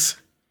jokes. Glaze.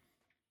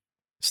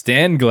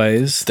 Stan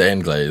Glaze. Stan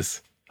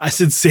Glaze. I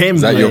said Sam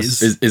Is that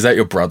Glaze. is that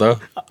your brother?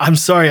 I'm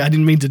sorry, I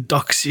didn't mean to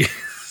dox you,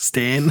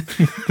 Stan.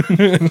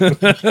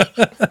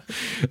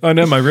 I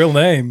know my real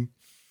name.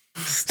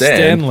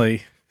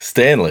 Stanley.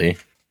 Stanley.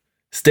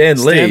 Stan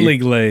Lee. Stanley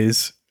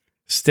Glaze.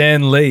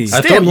 Stan Lee. I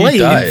Stan thought you Lee.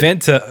 died.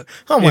 Inventor.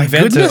 Oh my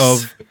inventor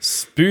goodness. of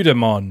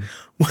Spudamon.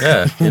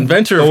 Yeah.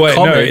 Inventor of Oh wait,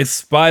 comics. no, it's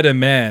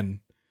Spider-Man.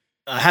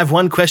 I have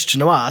one question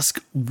to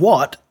ask.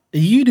 What are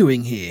you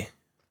doing here,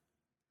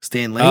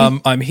 Stan Lee?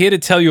 I'm here to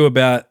tell you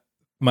about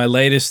my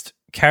latest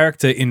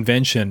character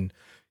invention.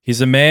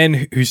 He's a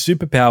man whose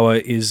superpower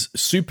is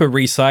super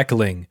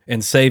recycling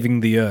and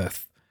saving the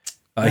earth.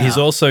 He's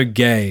Wow. also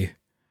gay.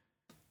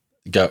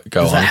 Go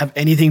Does on. that have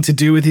anything to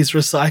do with his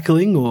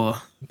recycling,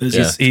 or is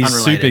Yeah. it He's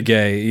unrelated? super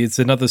gay. It's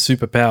another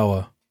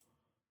superpower.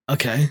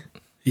 Okay,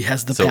 he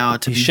has the So power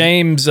to He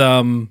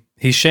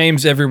be.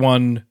 shames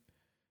everyone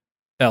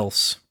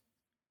else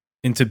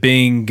into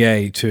being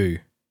gay too.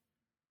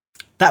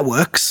 That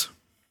works.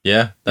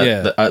 Yeah,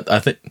 Yeah. I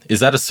think, is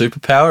that a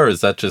superpower, or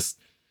is that just,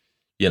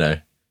 you know?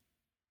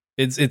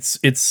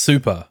 It's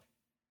super.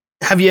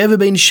 Have you ever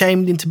been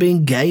shamed into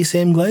being gay,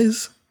 Sam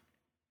Glaze?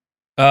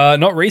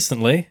 Not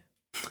recently.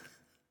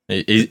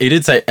 He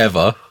did say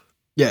ever.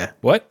 Yeah.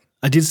 What?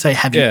 I did say,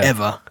 have you Yeah.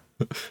 ever?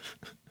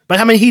 But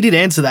I mean, he did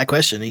answer that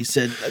question. He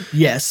said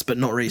yes, but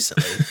not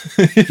recently.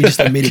 He just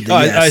admitted the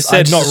yes. I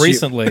said just not assumed-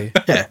 recently.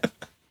 Yeah.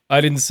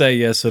 I didn't say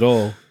yes at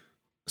all.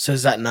 So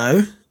is that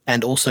no?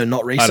 And also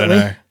not I recently? don't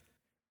know.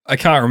 I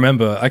can't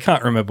remember. I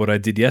can't remember what I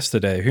did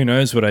yesterday. Who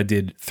knows what I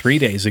did 3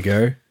 days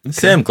ago?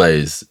 Sam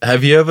Glaze,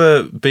 have you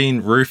ever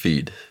been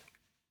roofied?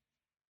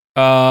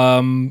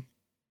 I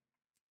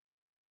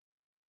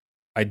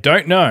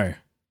don't know.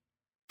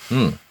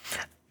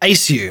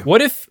 Ace you.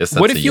 What if Yes,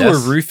 what that's if a you yes. were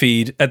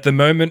roofied at the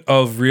moment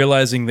of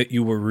realizing that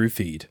you were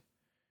roofied?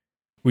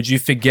 Would you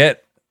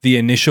forget the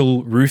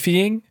initial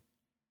roofying?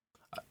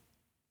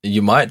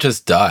 You might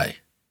just die.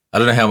 I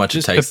don't know how much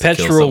it takes to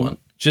kill someone.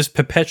 Just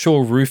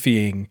perpetual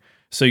roofying,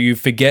 so you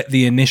forget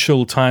the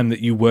initial time that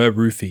you were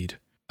roofied.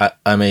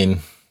 I mean,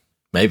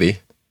 maybe.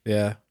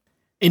 Yeah.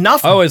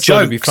 Enough I always thought jokes.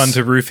 it'd be fun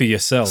to roofie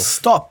yourself.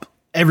 Stop,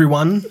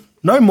 everyone.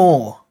 No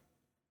more.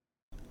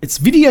 It's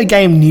video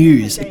game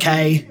news,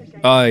 okay?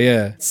 Oh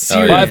yeah.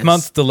 Serious. 5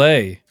 month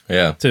delay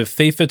Yeah. to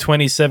FIFA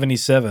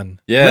 2077.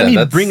 Yeah. Let me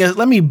that's-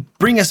 let me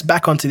bring us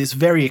back onto this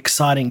very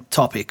exciting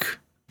topic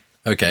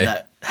Okay.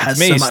 that has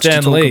Me, so much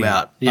Stan to talk Lee.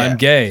 about. Yeah. I'm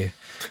gay.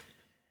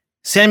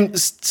 Stan Glee.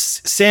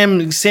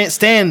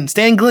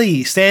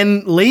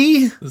 Stan Lee?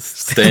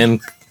 Stan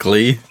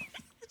Glee.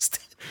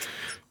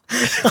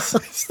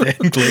 Stan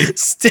Lee.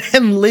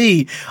 Stan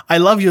Lee. I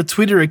love your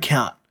Twitter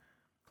account.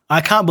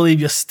 I can't believe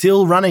you're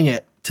still running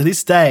it to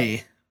this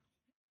day.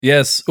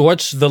 Yes,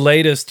 watch the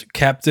latest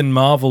Captain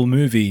Marvel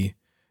movie.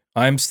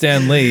 I'm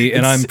Stan Lee,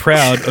 and I'm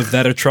proud of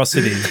that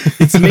atrocity.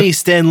 It's me,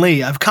 Stan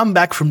Lee. I've come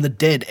back from the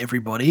dead,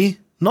 everybody.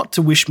 Not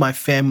to wish my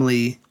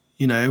family,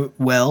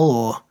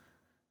 well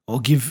or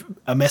give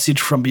a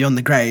message from beyond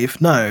the grave.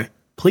 No.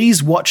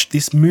 Please watch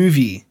this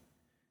movie.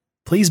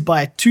 Please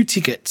buy 2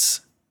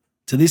 tickets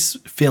to this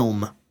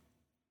film.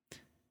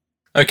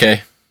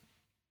 Okay.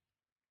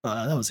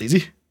 That was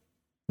easy.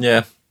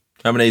 Yeah.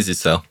 I'm an easy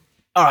sell.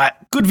 All right,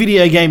 good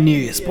video game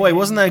news. Boy,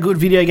 wasn't that a good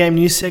video game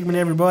news segment,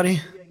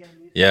 everybody?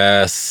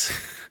 Yes.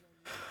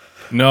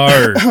 No.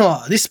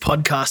 Oh, this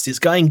podcast is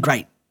going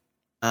great.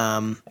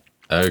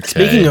 Okay.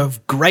 Speaking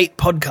of great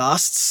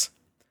podcasts,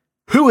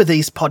 Who Are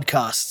These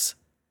Podcasts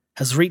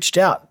has reached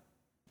out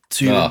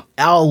to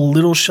our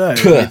little show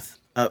with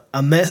a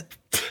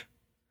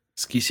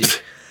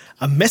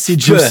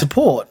message of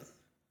support.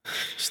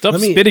 Stop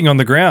spitting on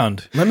the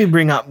ground. Let me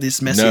bring up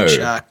this message.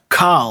 No.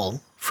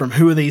 Carl from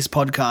Who Are These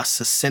Podcasts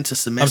has sent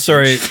us a message. I'm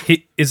sorry,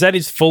 is that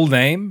his full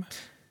name?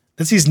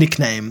 That's his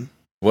nickname.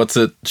 What's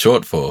it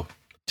short for?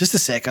 Just a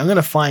sec. I'm going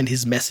to find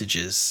his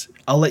messages.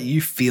 I'll let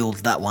you field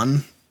that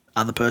one,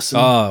 other person.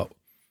 Oh,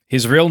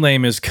 his real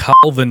name is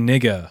Carl the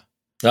Nigger.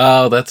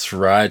 Oh, that's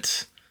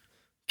right.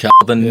 Carl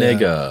the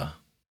nigger.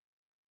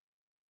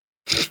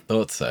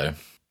 Thought so.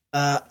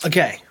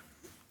 Okay.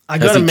 I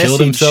Has got a he message.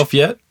 killed himself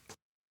yet?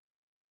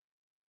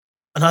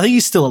 And I think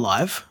he's still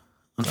alive,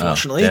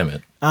 unfortunately. Oh, damn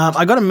it.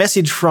 I got a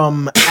message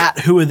from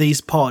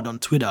 @WhoAreThesePod on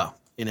Twitter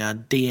in our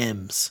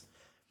DMs.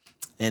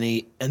 And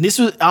this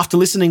was after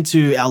listening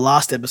to our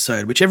last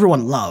episode, which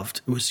everyone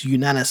loved. It was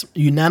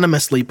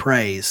unanimously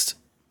praised.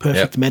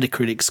 Perfect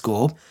Metacritic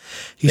score.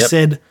 He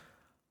said,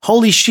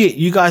 "Holy shit,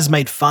 you guys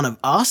made fun of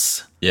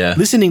us? Yeah.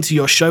 Listening to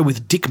your show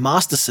with Dick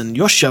Masterson,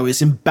 your show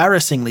is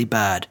embarrassingly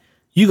bad.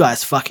 You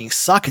guys fucking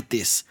suck at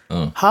this.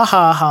 Ha ha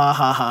ha ha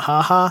ha ha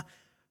ha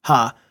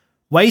ha.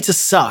 Way to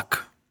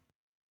suck."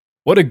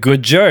 What a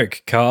good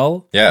joke,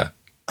 Carl. Yeah.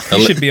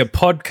 You should be a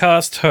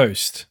podcast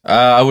host.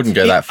 I wouldn't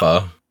go that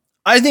far.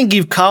 I think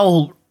if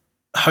Carl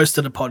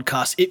hosted a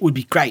podcast, it would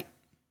be great.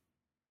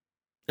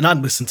 And I'd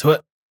listen to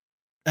it.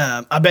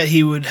 I bet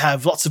he would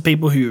have lots of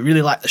people who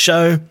really like the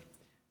show,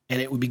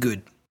 and it would be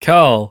good.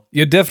 Carl,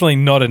 you're definitely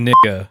not a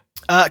nigger.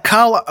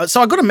 Carl,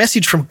 so I got a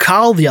message from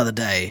Carl the other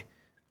day,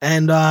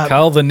 and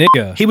Carl the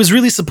Nigger. he was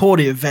really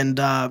supportive, and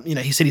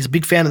he said he's a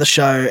big fan of the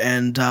show,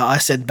 and I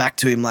said back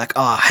to him like,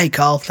 "Oh, hey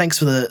Carl, thanks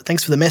for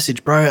the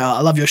message, bro.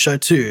 I love your show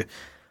too.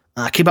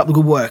 Keep up the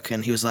good work."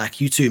 And he was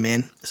like, "You too,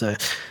 man." So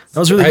that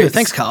was really good.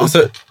 Thanks, Carl.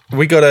 So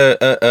we got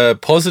a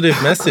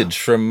positive message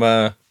from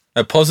a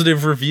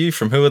positive review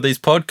from Who Are These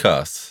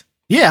Podcasts?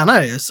 Yeah, I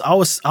know. I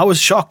was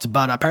shocked,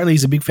 but apparently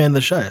he's a big fan of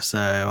the show. So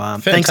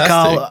thanks, Fantastic.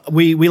 Carl.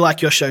 We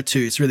like your show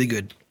too. It's really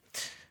good.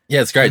 Yeah,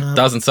 it's great.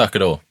 Doesn't suck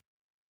at all.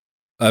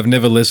 I've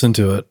never listened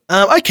to it.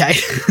 Okay.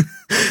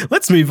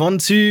 Let's move on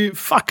to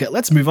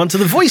Let's move on to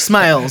the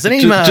voicemails and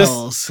emails.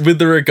 Just with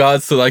the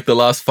regards to like the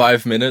last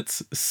 5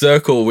 minutes,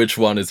 circle which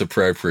one is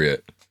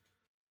appropriate.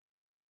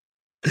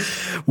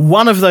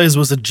 One of those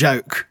was a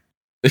joke.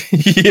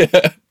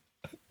 Yeah.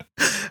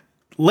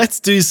 Let's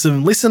do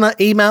some listener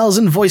emails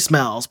and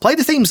voicemails. Play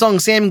the theme song,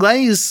 Sam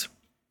Glaze.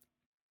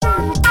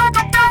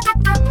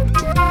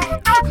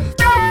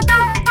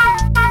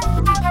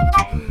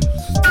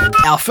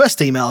 Our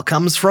first email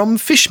comes from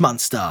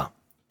Fishmonster,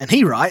 And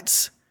he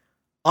writes,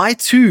 I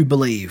too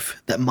believe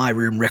that My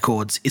Room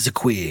Records is a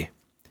queer.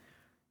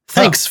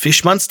 Thanks,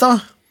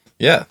 Fishmonster.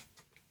 Yeah.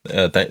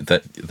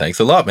 Thanks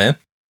a lot, man.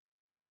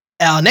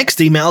 Our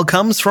next email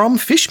comes from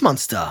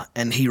Fishmonster,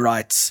 and he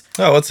writes,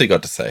 Oh, what's he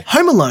got to say?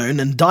 Home Alone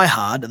and Die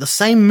Hard are the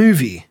same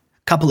movie.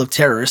 A couple of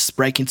terrorists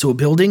break into a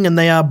building and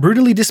they are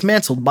brutally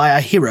dismantled by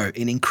our hero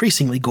in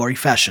increasingly gory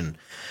fashion.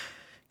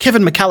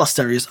 Kevin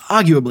McAllister is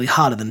arguably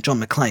harder than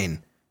John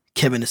McClane.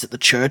 Kevin is at the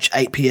church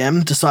 8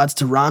 p.m, decides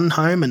to run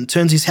home and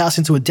turns his house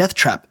into a death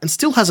trap and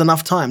still has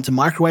enough time to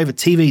microwave a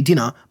TV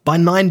dinner by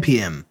 9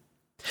 p.m.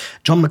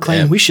 John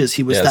McClane wishes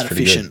he was that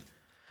efficient.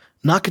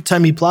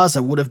 Nakatomi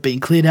Plaza would have been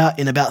cleared out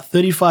in about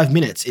 35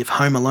 minutes if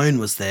Home Alone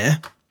was there.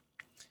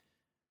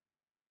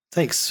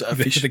 Thanks,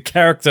 The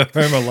character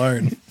Home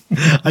Alone.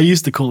 I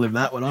used to call him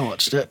that when I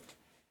watched it.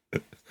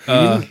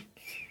 I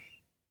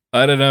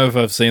don't know if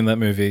I've seen that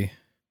movie.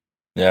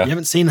 Yeah. You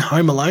haven't seen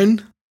Home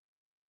Alone?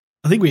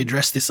 I think we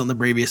addressed this on the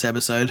previous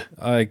episode.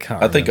 I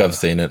can't I think I've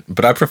seen it,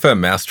 but I prefer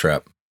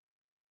Mousetrap.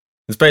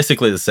 It's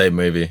basically the same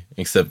movie,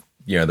 except,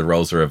 the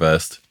roles are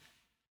reversed.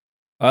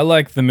 I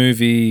like the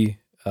movie.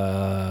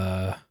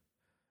 I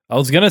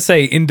was going to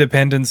say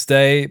Independence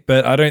Day,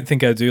 but I don't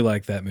think I do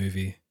like that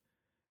movie.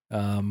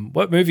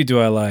 What movie do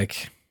I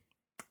like?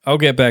 I'll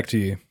get back to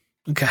you.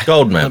 Okay.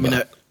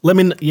 Goldmember. Let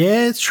me know.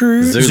 Yeah, it's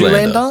true.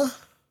 Zoolander.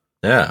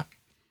 Yeah.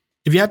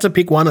 If you had to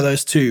pick one of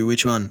those two,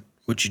 which one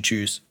would you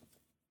choose?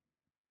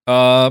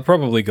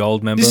 Probably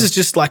Goldmember. This is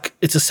just like,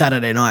 it's a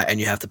Saturday night and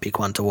you have to pick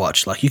one to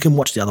watch. Like, you can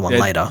watch the other one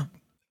later.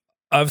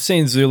 I've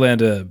seen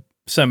Zoolander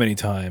so many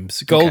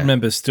times.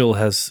 Goldmember still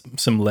has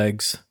some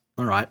legs.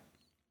 All right.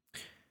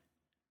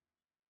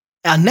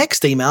 Our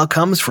next email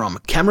comes from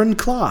Cameron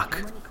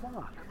Clark.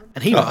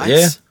 And he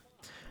writes,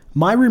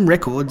 My Room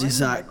Records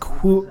is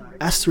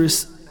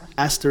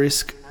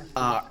asterisk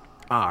R.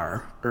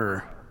 I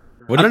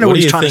don't know what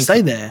he's trying to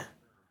say there.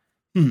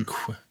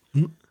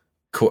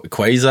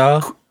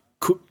 Quasar?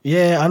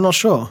 Yeah, I'm not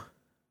sure.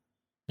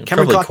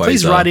 Cameron Clark,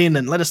 please write in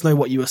and let us know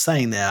what you were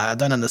saying there. I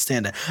don't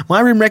understand it. My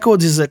Room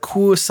Records is a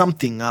cool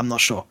something. I'm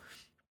not sure.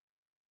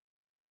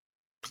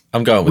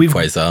 I'm going with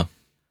Quasar.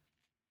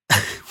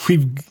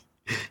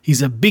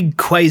 He's a big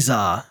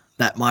quasar,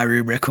 that My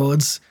Room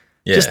Records.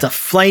 Yeah. Just a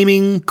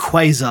flaming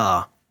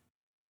quasar.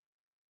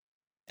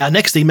 Our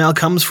next email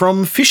comes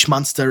from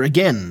Fishmonster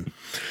again.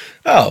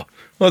 Oh,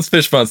 what's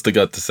Fishmonster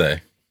got to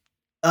say?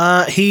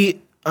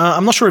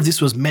 I'm not sure if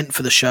this was meant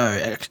for the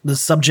show. The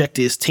subject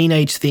is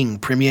Teenage Thing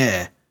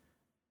premiere.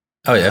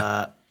 Oh,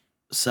 yeah.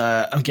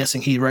 So I'm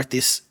guessing he wrote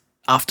this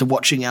after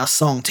watching our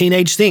song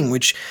Teenage Thing,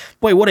 which,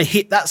 boy, what a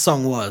hit that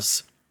song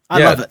was.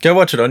 I love it. Go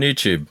watch it on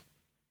YouTube.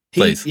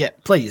 Please.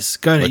 Please.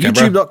 Go to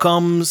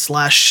youtube.com/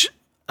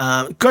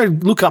 go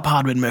look up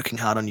Hardware Merking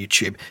Hard on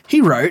YouTube.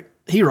 He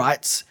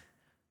writes,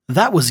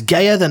 that was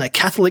gayer than a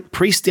Catholic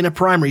priest in a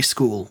primary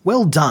school.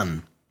 Well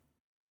done.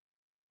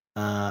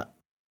 And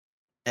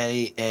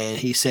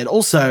he said,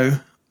 also,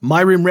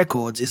 My Room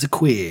Records is a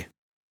queer.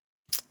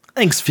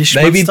 Thanks,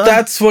 Fishmonster. Maybe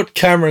that's what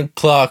Cameron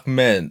Clark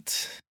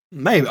meant.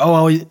 Maybe.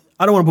 Oh,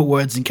 I don't want to put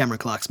words in Cameron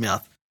Clark's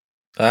mouth.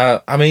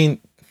 I mean,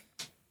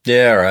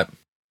 yeah, all right.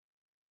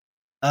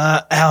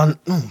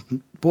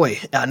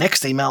 Our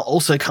next email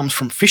also comes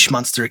from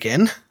Fishmonster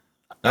again.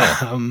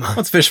 Oh.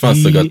 What's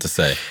Fishmonster got to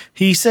say?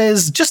 He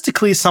says, just to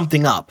clear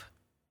something up.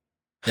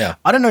 Yeah.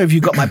 I don't know if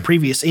you got my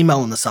previous email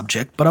on the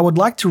subject, but I would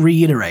like to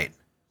reiterate.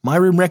 My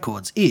Room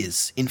Records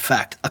is, in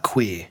fact, a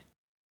queer.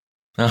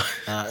 Oh.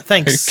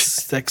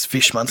 Thanks,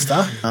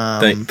 Fishmonster.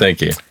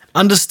 Thank you.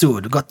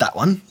 Understood. Got that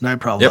one. No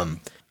problem.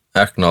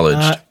 Yep.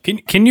 Acknowledged.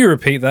 Can you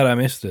repeat that? I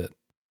missed it.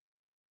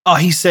 Oh,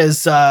 he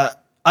says, I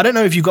don't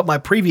know if you got my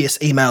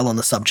previous email on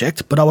the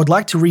subject, but I would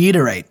like to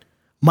reiterate.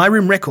 My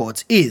Room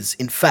Records is,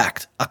 in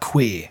fact, a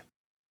queer.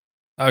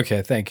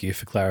 Okay, thank you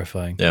for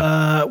clarifying.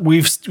 Yeah.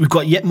 We've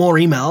got yet more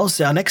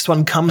emails. Our next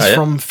one comes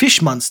from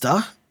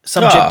Fishmonster.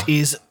 Subject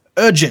is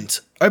urgent.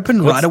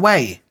 Open right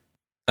away.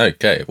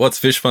 Okay, what's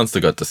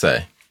Fishmonster got to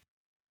say?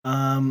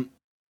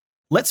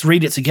 Let's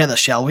read it together,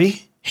 shall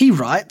we? He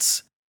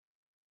writes,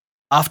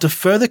 after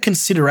further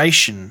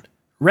consideration,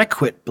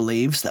 Requit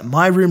believes that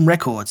My Room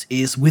Records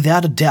is,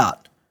 without a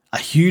doubt, a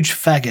huge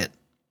faggot.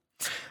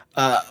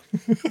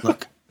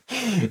 Look.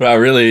 Well,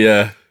 really,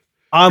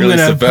 I'm really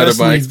subverted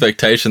my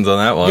expectations on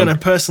that one. I'm going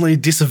to personally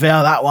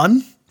disavow that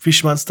one,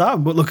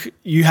 Fishmonster. But look,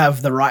 you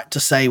have the right to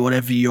say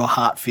whatever your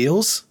heart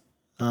feels.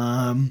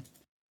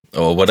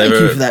 Or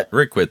whatever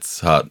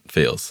Requit's heart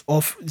feels.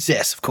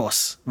 Yes, of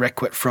course.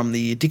 Requit from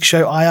the Dick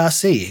Show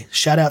IRC.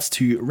 Shout outs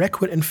to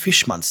Requit and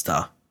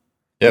Fishmonster,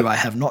 who I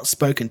have not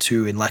spoken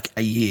to in like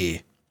a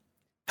year.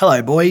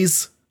 Hello,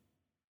 boys.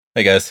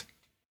 Hey, guys.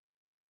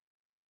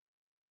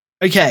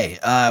 Okay,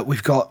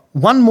 we've got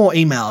one more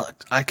email.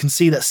 I can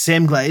see that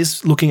Sam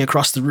Glaze, looking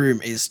across the room,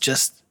 is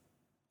just,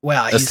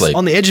 wow, he's asleep.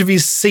 on the edge of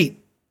his seat.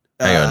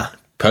 Hang on.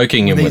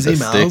 Poking him with a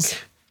emails.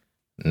 stick.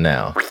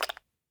 Now.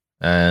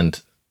 And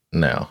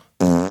now.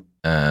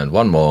 And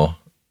one more.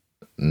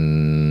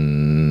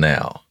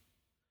 Now.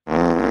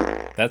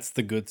 That's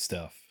the good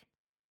stuff.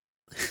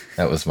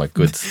 That was my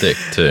good stick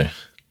too.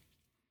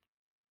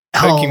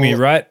 Poking me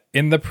right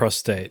in the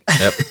prostate.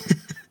 Yep.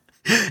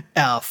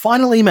 Our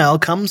final email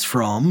comes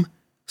from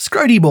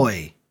Scrody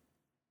Boy.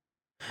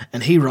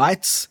 And he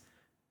writes,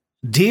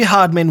 Dear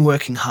hard men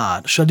working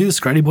hard. Should I do the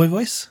Scrody Boy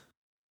voice?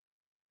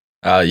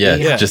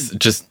 Yeah.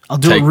 Just I'll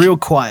do it real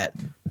quiet.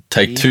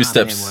 Take Dear 2 hard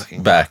steps men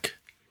working back.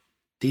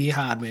 Dear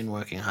hard men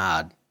working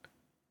hard.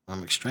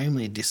 I'm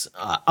extremely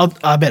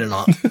I better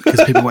not,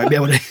 because people won't be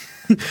able to.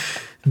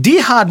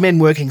 Dear hard men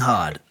working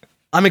hard.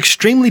 I'm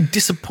extremely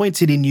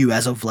disappointed in you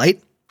as of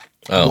late.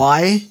 Oh.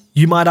 Why,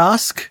 you might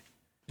ask?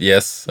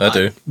 Yes, I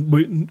do.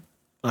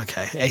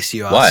 Okay,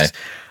 ACU asks. Why?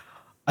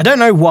 I don't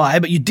know why,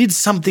 but you did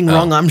something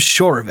wrong, I'm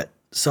sure of it.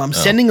 So I'm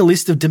sending a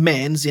list of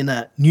demands in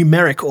a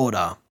numeric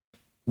order.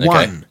 Okay.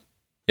 1.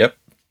 Yep.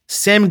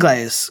 Sam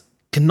Glaze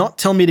cannot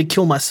tell me to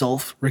kill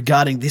myself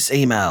regarding this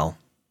email.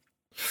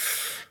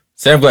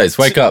 Sam Glaze,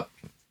 wake up.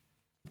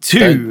 2.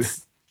 Don't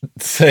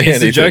say It's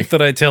anything. a joke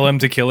that I tell him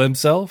to kill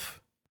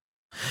himself.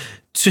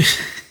 2.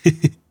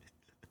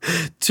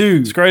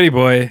 Scrody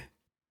boy.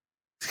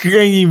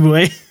 Scraggy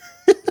boy.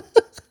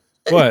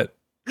 What?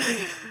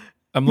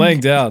 I'm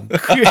laying down. Wake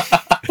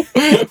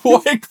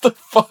the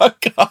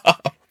fuck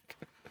up.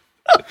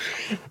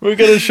 We're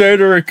going to show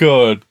to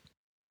record.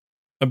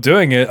 I'm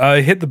doing it.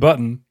 I hit the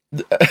button.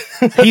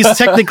 He's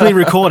technically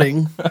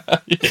recording.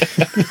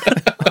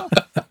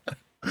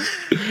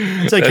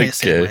 It's okay,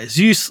 Sam Glaze.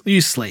 You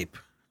sleep.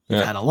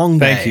 You've had a long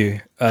day. Thank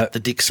you. At the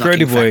dick sucking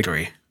Scrody boy,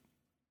 factory.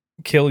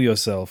 kill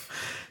yourself.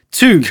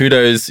 2.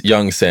 Kudos,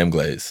 young Sam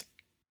Glaze.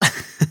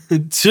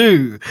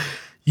 2.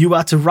 You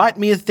are to write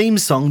me a theme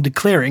song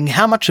declaring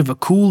how much of a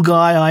cool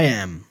guy I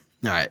am.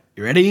 All right,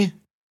 you ready?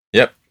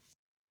 Yep.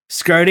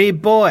 Scrody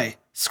boy.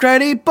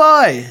 Scrody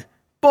boy.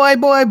 Boy,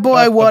 boy,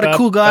 boy, what a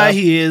cool guy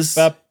he is.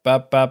 Bop,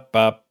 bop, bop,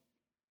 bop.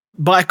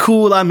 By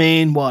cool, I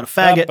mean what a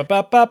faggot. Bop,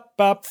 bop, bop,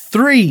 bop.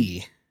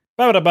 3.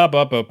 Bop, bop,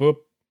 bop, bop, bop.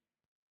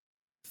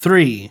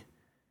 3.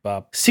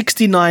 Bop.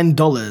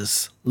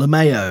 $69,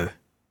 LeMayo,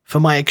 for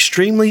my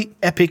extremely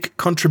epic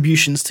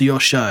contributions to your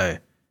show.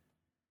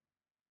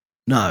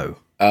 No.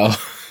 Oh,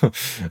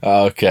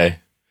 okay.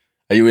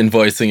 Are you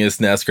invoicing us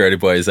now, Scrody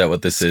Boy? Is that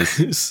what this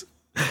is?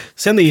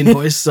 Send the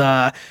invoice.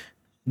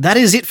 That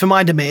is it for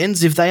my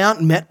demands. If they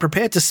aren't met,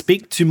 prepare to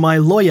speak to my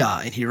lawyer.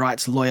 And he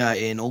writes lawyer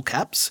in all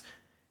caps.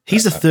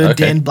 He's a third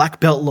okay. Dan black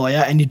belt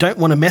lawyer, and you don't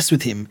want to mess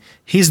with him.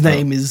 His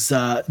name is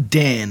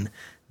Dan.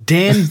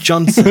 Dan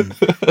Johnson.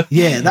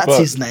 Yeah, that's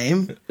his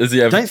name. Does he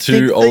have Don't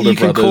 2 think older that you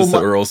can call brothers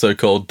that were also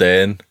called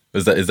Dan?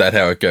 Is that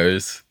how it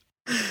goes?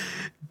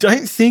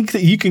 Don't think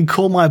that you can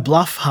call my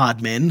bluff,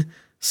 hard men.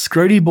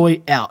 Scrody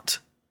boy out.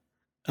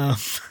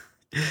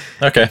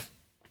 Okay.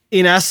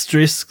 In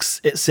asterisks,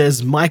 it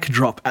says mic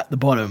drop at the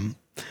bottom.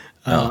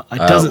 It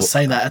doesn't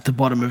say that at the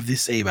bottom of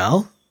this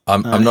email.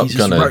 I'm not he just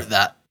gonna wrote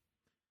that.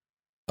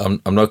 I'm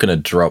not gonna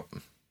drop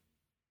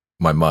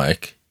my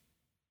mic.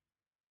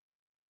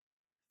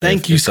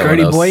 Thank you, if someone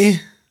Scrody else- boy.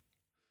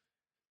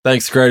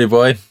 Thanks, Scrody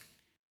Boy.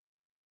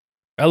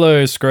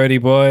 Hello,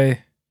 Scrody boy.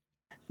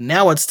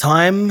 Now it's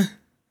time.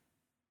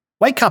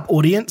 Wake up,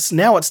 audience.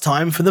 Now it's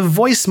time for the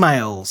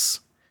voicemails.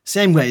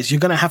 Sam Glaze, you're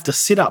going to have to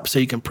sit up so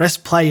you can press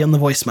play on the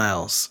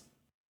voicemails.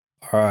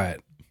 All right.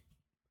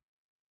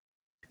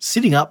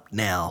 Sitting up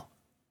now.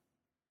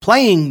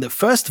 Playing the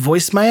first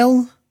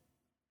voicemail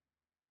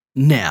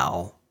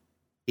now.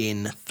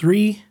 In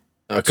 3.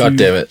 Oh, God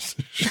damn it.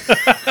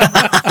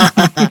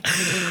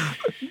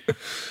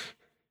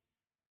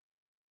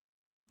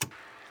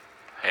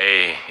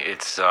 Hey,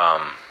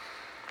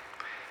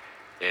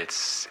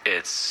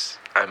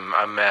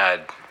 I'm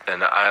mad,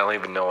 and I don't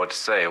even know what to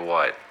say.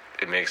 What?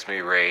 It makes me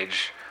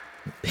rage.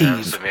 I'm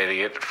Peeve. some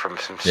idiot from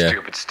some Yeah.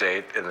 stupid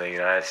state in the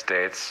United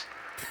States.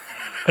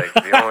 Like,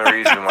 the only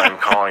reason why I'm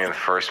calling in the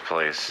first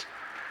place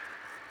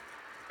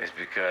is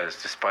because,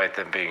 despite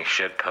them being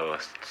shit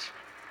posts,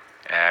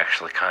 I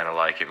actually kind of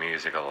like your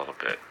music a little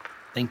bit.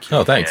 Thank you.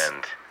 Oh, thanks.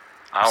 And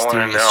I want to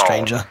Mysterious know,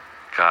 stranger.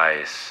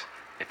 guys,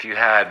 if you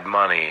had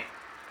money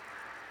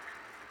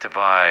to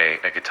buy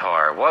a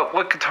guitar,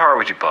 what guitar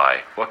would you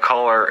buy? What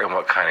color and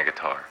what kind of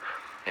guitar?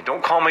 And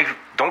don't call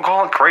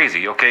it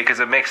crazy, okay?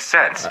 Because it makes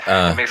sense.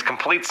 It makes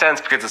complete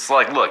sense because it's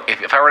like, look,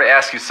 if I were to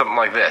ask you something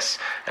like this,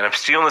 and I'm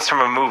stealing this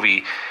from a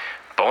movie,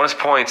 bonus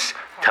points,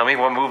 tell me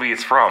what movie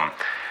it's from.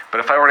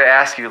 But if I were to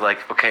ask you,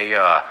 like, okay,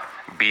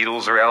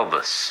 Beatles or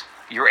Elvis,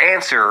 your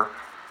answer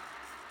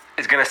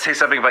is going to say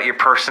something about your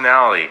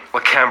personality.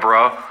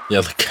 Lakembra,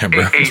 Yeah, the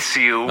camera.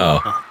 ACU,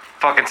 Oh.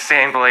 fucking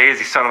Sam Glaze,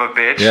 you son of a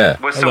bitch. Yeah.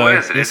 So Hello. what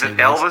is it? Yes, Is it it is.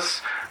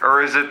 Elvis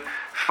or is it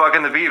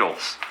fucking the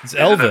Beatles? It's Is it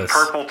a Elvis.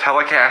 purple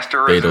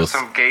Telecaster or is it Beatles.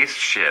 some gay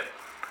shit?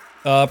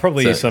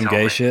 Probably So- some Tell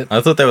gay me. shit.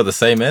 I thought they were the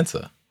same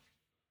answer.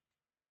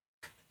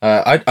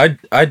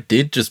 I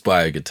did just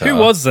buy a guitar. Who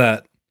was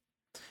that?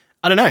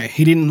 I don't know.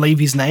 He didn't leave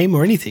his name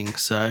or anything,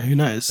 so who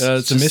knows?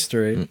 It's a just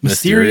mystery.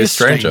 Mysterious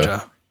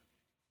stranger.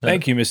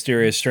 Thank you,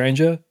 mysterious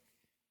stranger.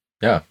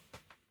 Yeah.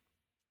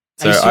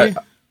 So ACU?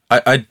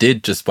 I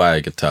did just buy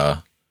a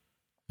guitar.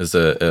 There's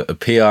a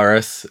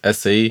PRS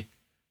SE.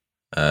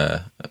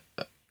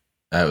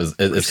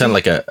 It's kind of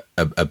like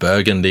a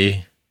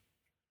burgundy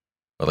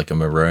or like a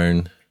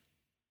maroon.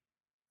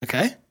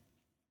 Okay.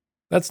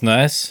 That's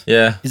nice.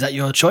 Yeah. Is that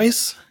your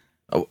choice?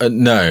 Oh,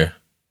 no,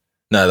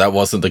 that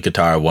wasn't the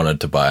guitar I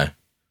wanted to buy.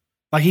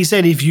 Like he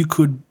said, if you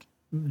could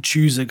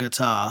choose a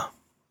guitar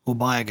or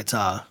buy a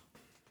guitar,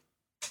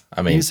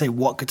 I you mean, didn't say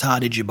what guitar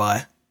did you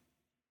buy?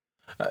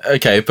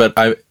 okay, but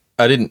I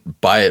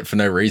didn't buy it for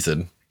no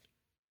reason.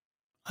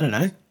 I don't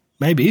know.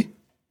 Maybe.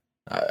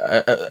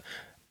 I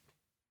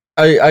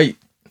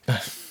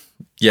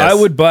yes. I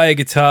would buy a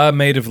guitar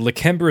made of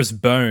Lakembra's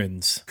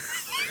bones.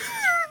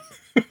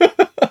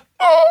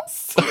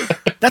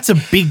 That's a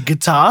big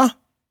guitar.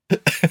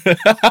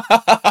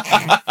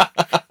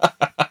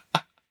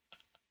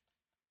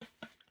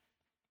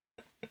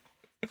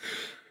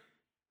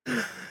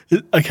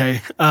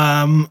 Okay.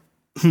 I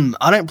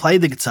don't play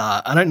the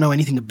guitar. I don't know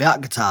anything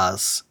about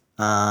guitars.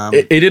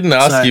 It didn't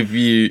ask if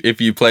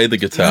you play the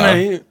guitar.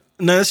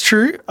 No, that's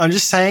true. I'm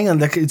just saying,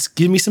 like, it's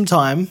give me some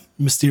time,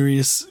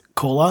 mysterious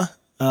caller.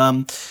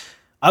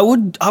 I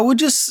would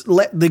just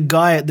let the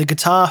guy at the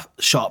guitar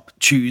shop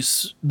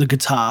choose the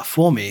guitar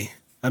for me.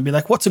 I'd be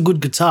like, "What's a good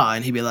guitar?"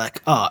 And he'd be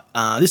like, "Oh,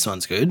 this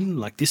one's good.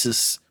 Like, this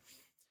is,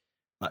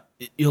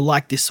 you'll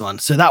like this one."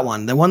 So that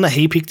one, the one that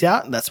he picked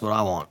out, that's what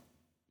I want.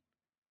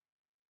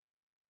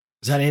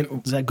 Is that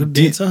a good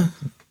answer?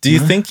 Do you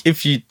think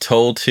if you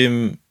told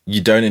him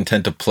you don't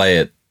intend to play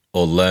it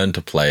or learn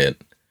to play it,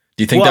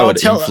 do you think that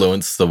would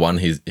influence the one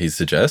he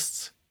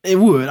suggests? It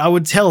would. I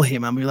would tell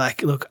him. I'd be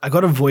like, "Look, I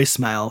got a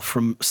voicemail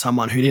from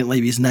someone who didn't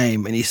leave his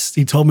name, and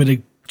he told me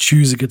to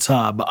choose a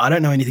guitar, but I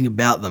don't know anything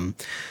about them.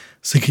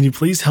 So can you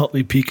please help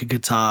me pick a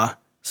guitar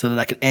so that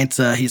I can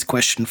answer his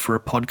question for a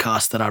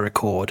podcast that I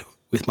record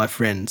with my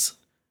friends?"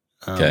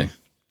 Okay.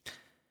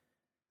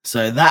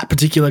 So that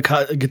particular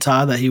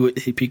guitar that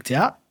he picked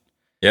out,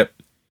 Yep.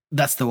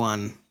 that's the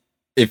one.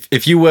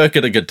 If you work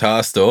at a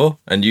guitar store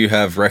and you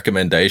have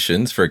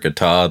recommendations for a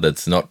guitar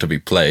that's not to be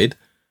played,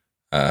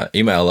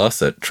 email us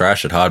at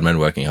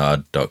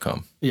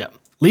trash@hardmenworkinghard.com. Yeah.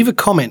 Leave a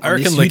comment. I on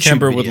reckon this YouTube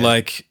Lakembra would video.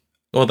 like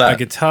Or that. a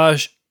guitar,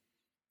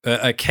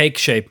 a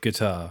cake-shaped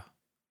guitar.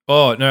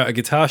 Oh, no, a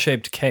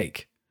guitar-shaped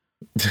cake.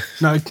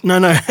 No,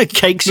 a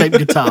cake-shaped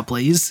guitar,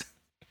 please.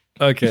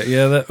 Okay,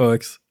 yeah, that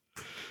works.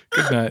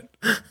 Good night.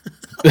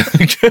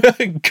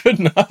 Good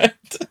night.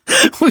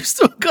 We've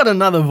still got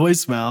another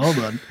voicemail. Hold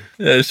on.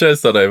 Yeah, the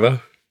show's not over.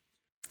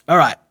 All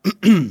right.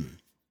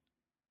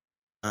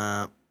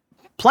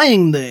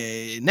 Playing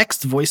the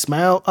next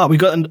voicemail. Oh, we've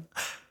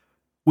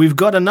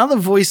got another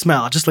voicemail.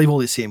 I'll just leave all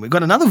this in. We've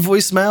got another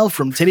voicemail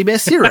from Teddy Bear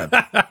Syrup.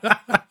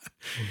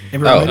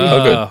 Everyone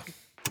ready? Good.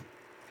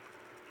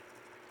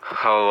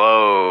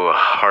 Hello,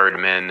 hard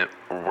men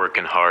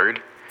working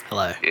hard.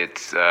 Hello.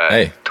 It's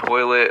Hey.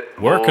 Toilet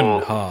Working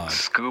Bowl hard.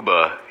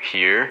 Scuba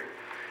here.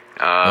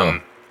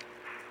 I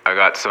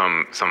got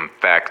some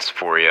facts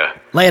for you.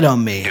 Lay it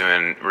on me.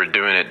 We're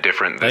doing it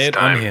different Lay this it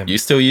time. on him. You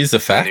still use the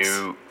facts?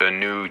 A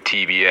new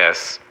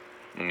TBS,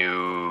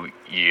 new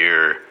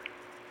year,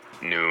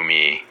 new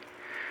me.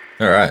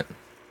 All right.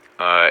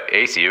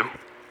 ACU,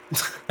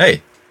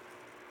 Hey.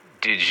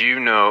 did you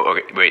know?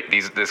 Okay, wait.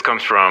 This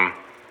comes from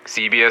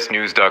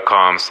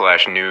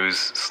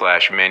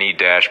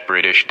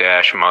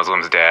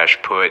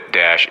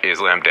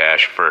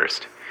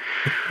cbsnews.com/news/many-british-muslims-put-islam-first.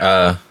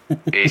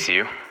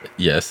 ACU,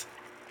 Yes.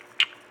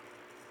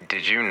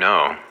 did you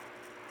know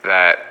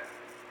that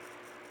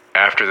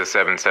after the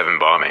 7/7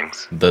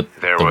 bombings, there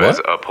the was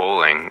what? a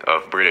polling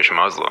of British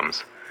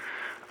Muslims,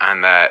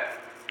 and that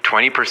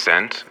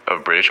 20%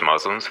 of British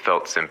Muslims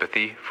felt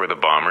sympathy for the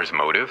bombers'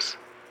 motives?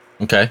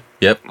 Okay.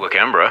 Yep.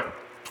 Lakembra,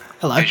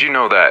 Hello. did you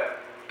know that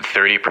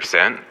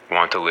 30%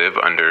 want to live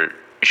under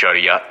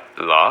Sharia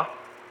law?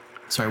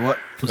 Sorry, what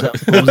was that?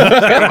 What was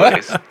that?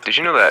 Anyways, did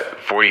you know that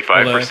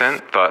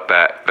 45% thought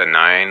that the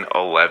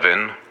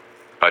 9/11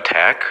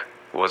 attack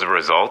was a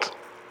result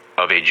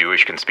of a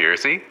Jewish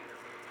conspiracy?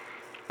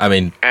 I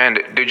mean,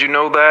 And did you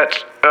know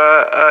that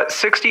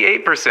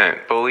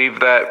 68% believe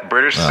that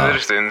British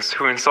citizens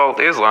who insult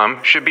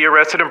Islam should be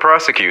arrested and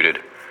prosecuted?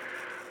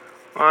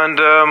 And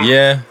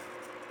yeah.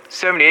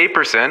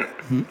 78%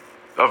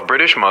 of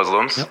British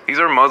Muslims, these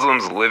are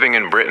Muslims living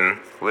in Britain,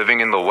 living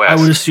in the West, I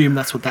would assume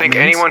that's what that think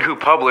means. anyone who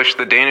published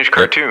the Danish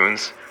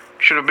cartoons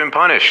should have been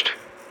punished.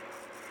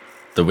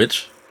 The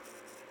witch?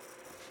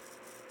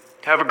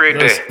 Have a great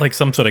That's day. like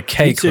some sort of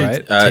cake, It's a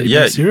right? Teddy yeah,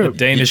 Bear A Syrup.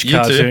 Danish you too.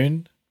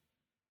 cartoon.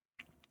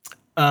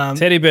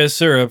 Teddy Bear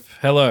Syrup,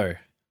 hello.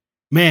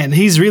 Man,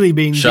 he's really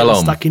been getting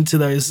Shalom. stuck into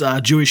those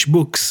Jewish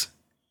books.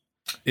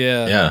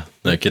 Yeah. Yeah.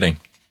 No kidding.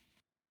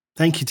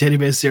 Thank you, Teddy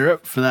Bear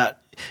Syrup, for that.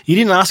 You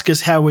didn't ask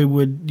us how we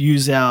would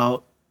use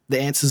the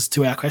answers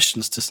to our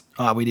questions.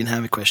 We didn't have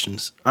any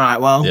questions. All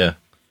right, well, Yeah.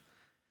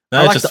 No,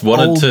 I I like just the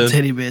wanted old to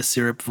Teddy Bear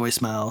Syrup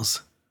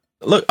voicemails.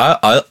 look.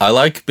 I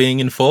like being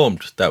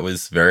informed. That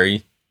was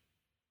very.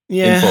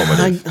 Yeah,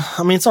 Informative.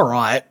 I mean, it's all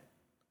right.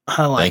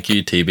 I like Thank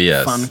you,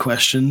 TBS. fun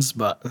questions,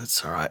 but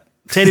it's all right.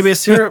 Teddy Bear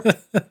Syrup,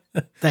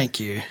 thank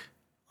you.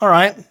 All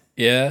right.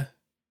 Yeah.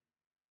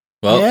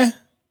 Well, Yeah.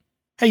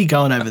 How you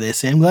going over there,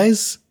 Sam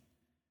Glaze?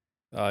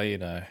 Oh, you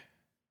know.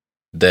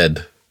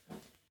 Dead.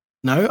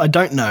 No, I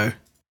don't know.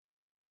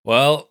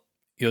 Well,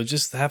 you'll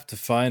just have to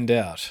find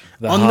out.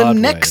 On the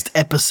next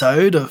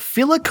episode of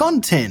Filler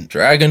Content.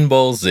 Dragon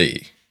Ball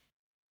Z.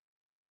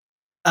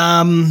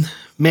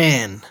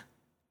 Man.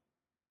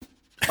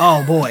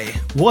 Oh boy,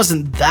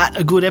 wasn't that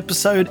a good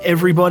episode,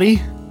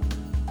 everybody?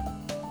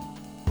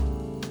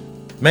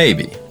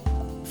 Maybe.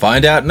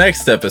 Find out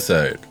next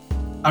episode.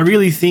 I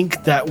really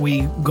think that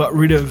we got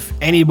rid of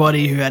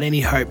anybody who had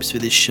any hopes for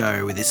this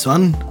show with this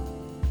one.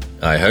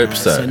 I hope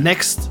so. So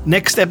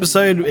next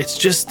episode, it's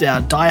just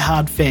our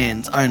diehard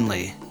fans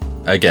only.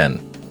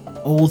 Again.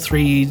 All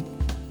 3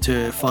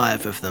 to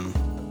 5 of them.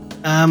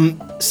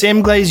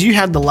 Sam Glaze, you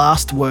had the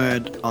last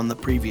word on the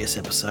previous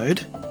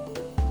episode.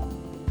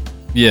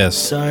 Yes.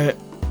 So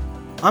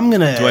I'm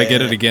gonna. Do I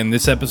get it again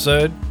this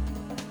episode?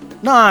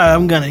 No,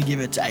 I'm gonna give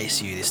it to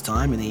ACU this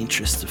time in the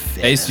interest of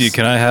fairness. ACU,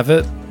 can I have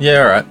it?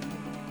 Yeah, alright.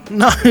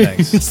 No,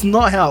 Thanks. it's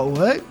not how it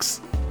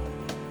works.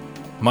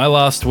 My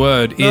last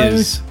word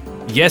is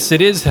yes,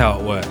 it is how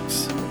it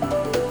works.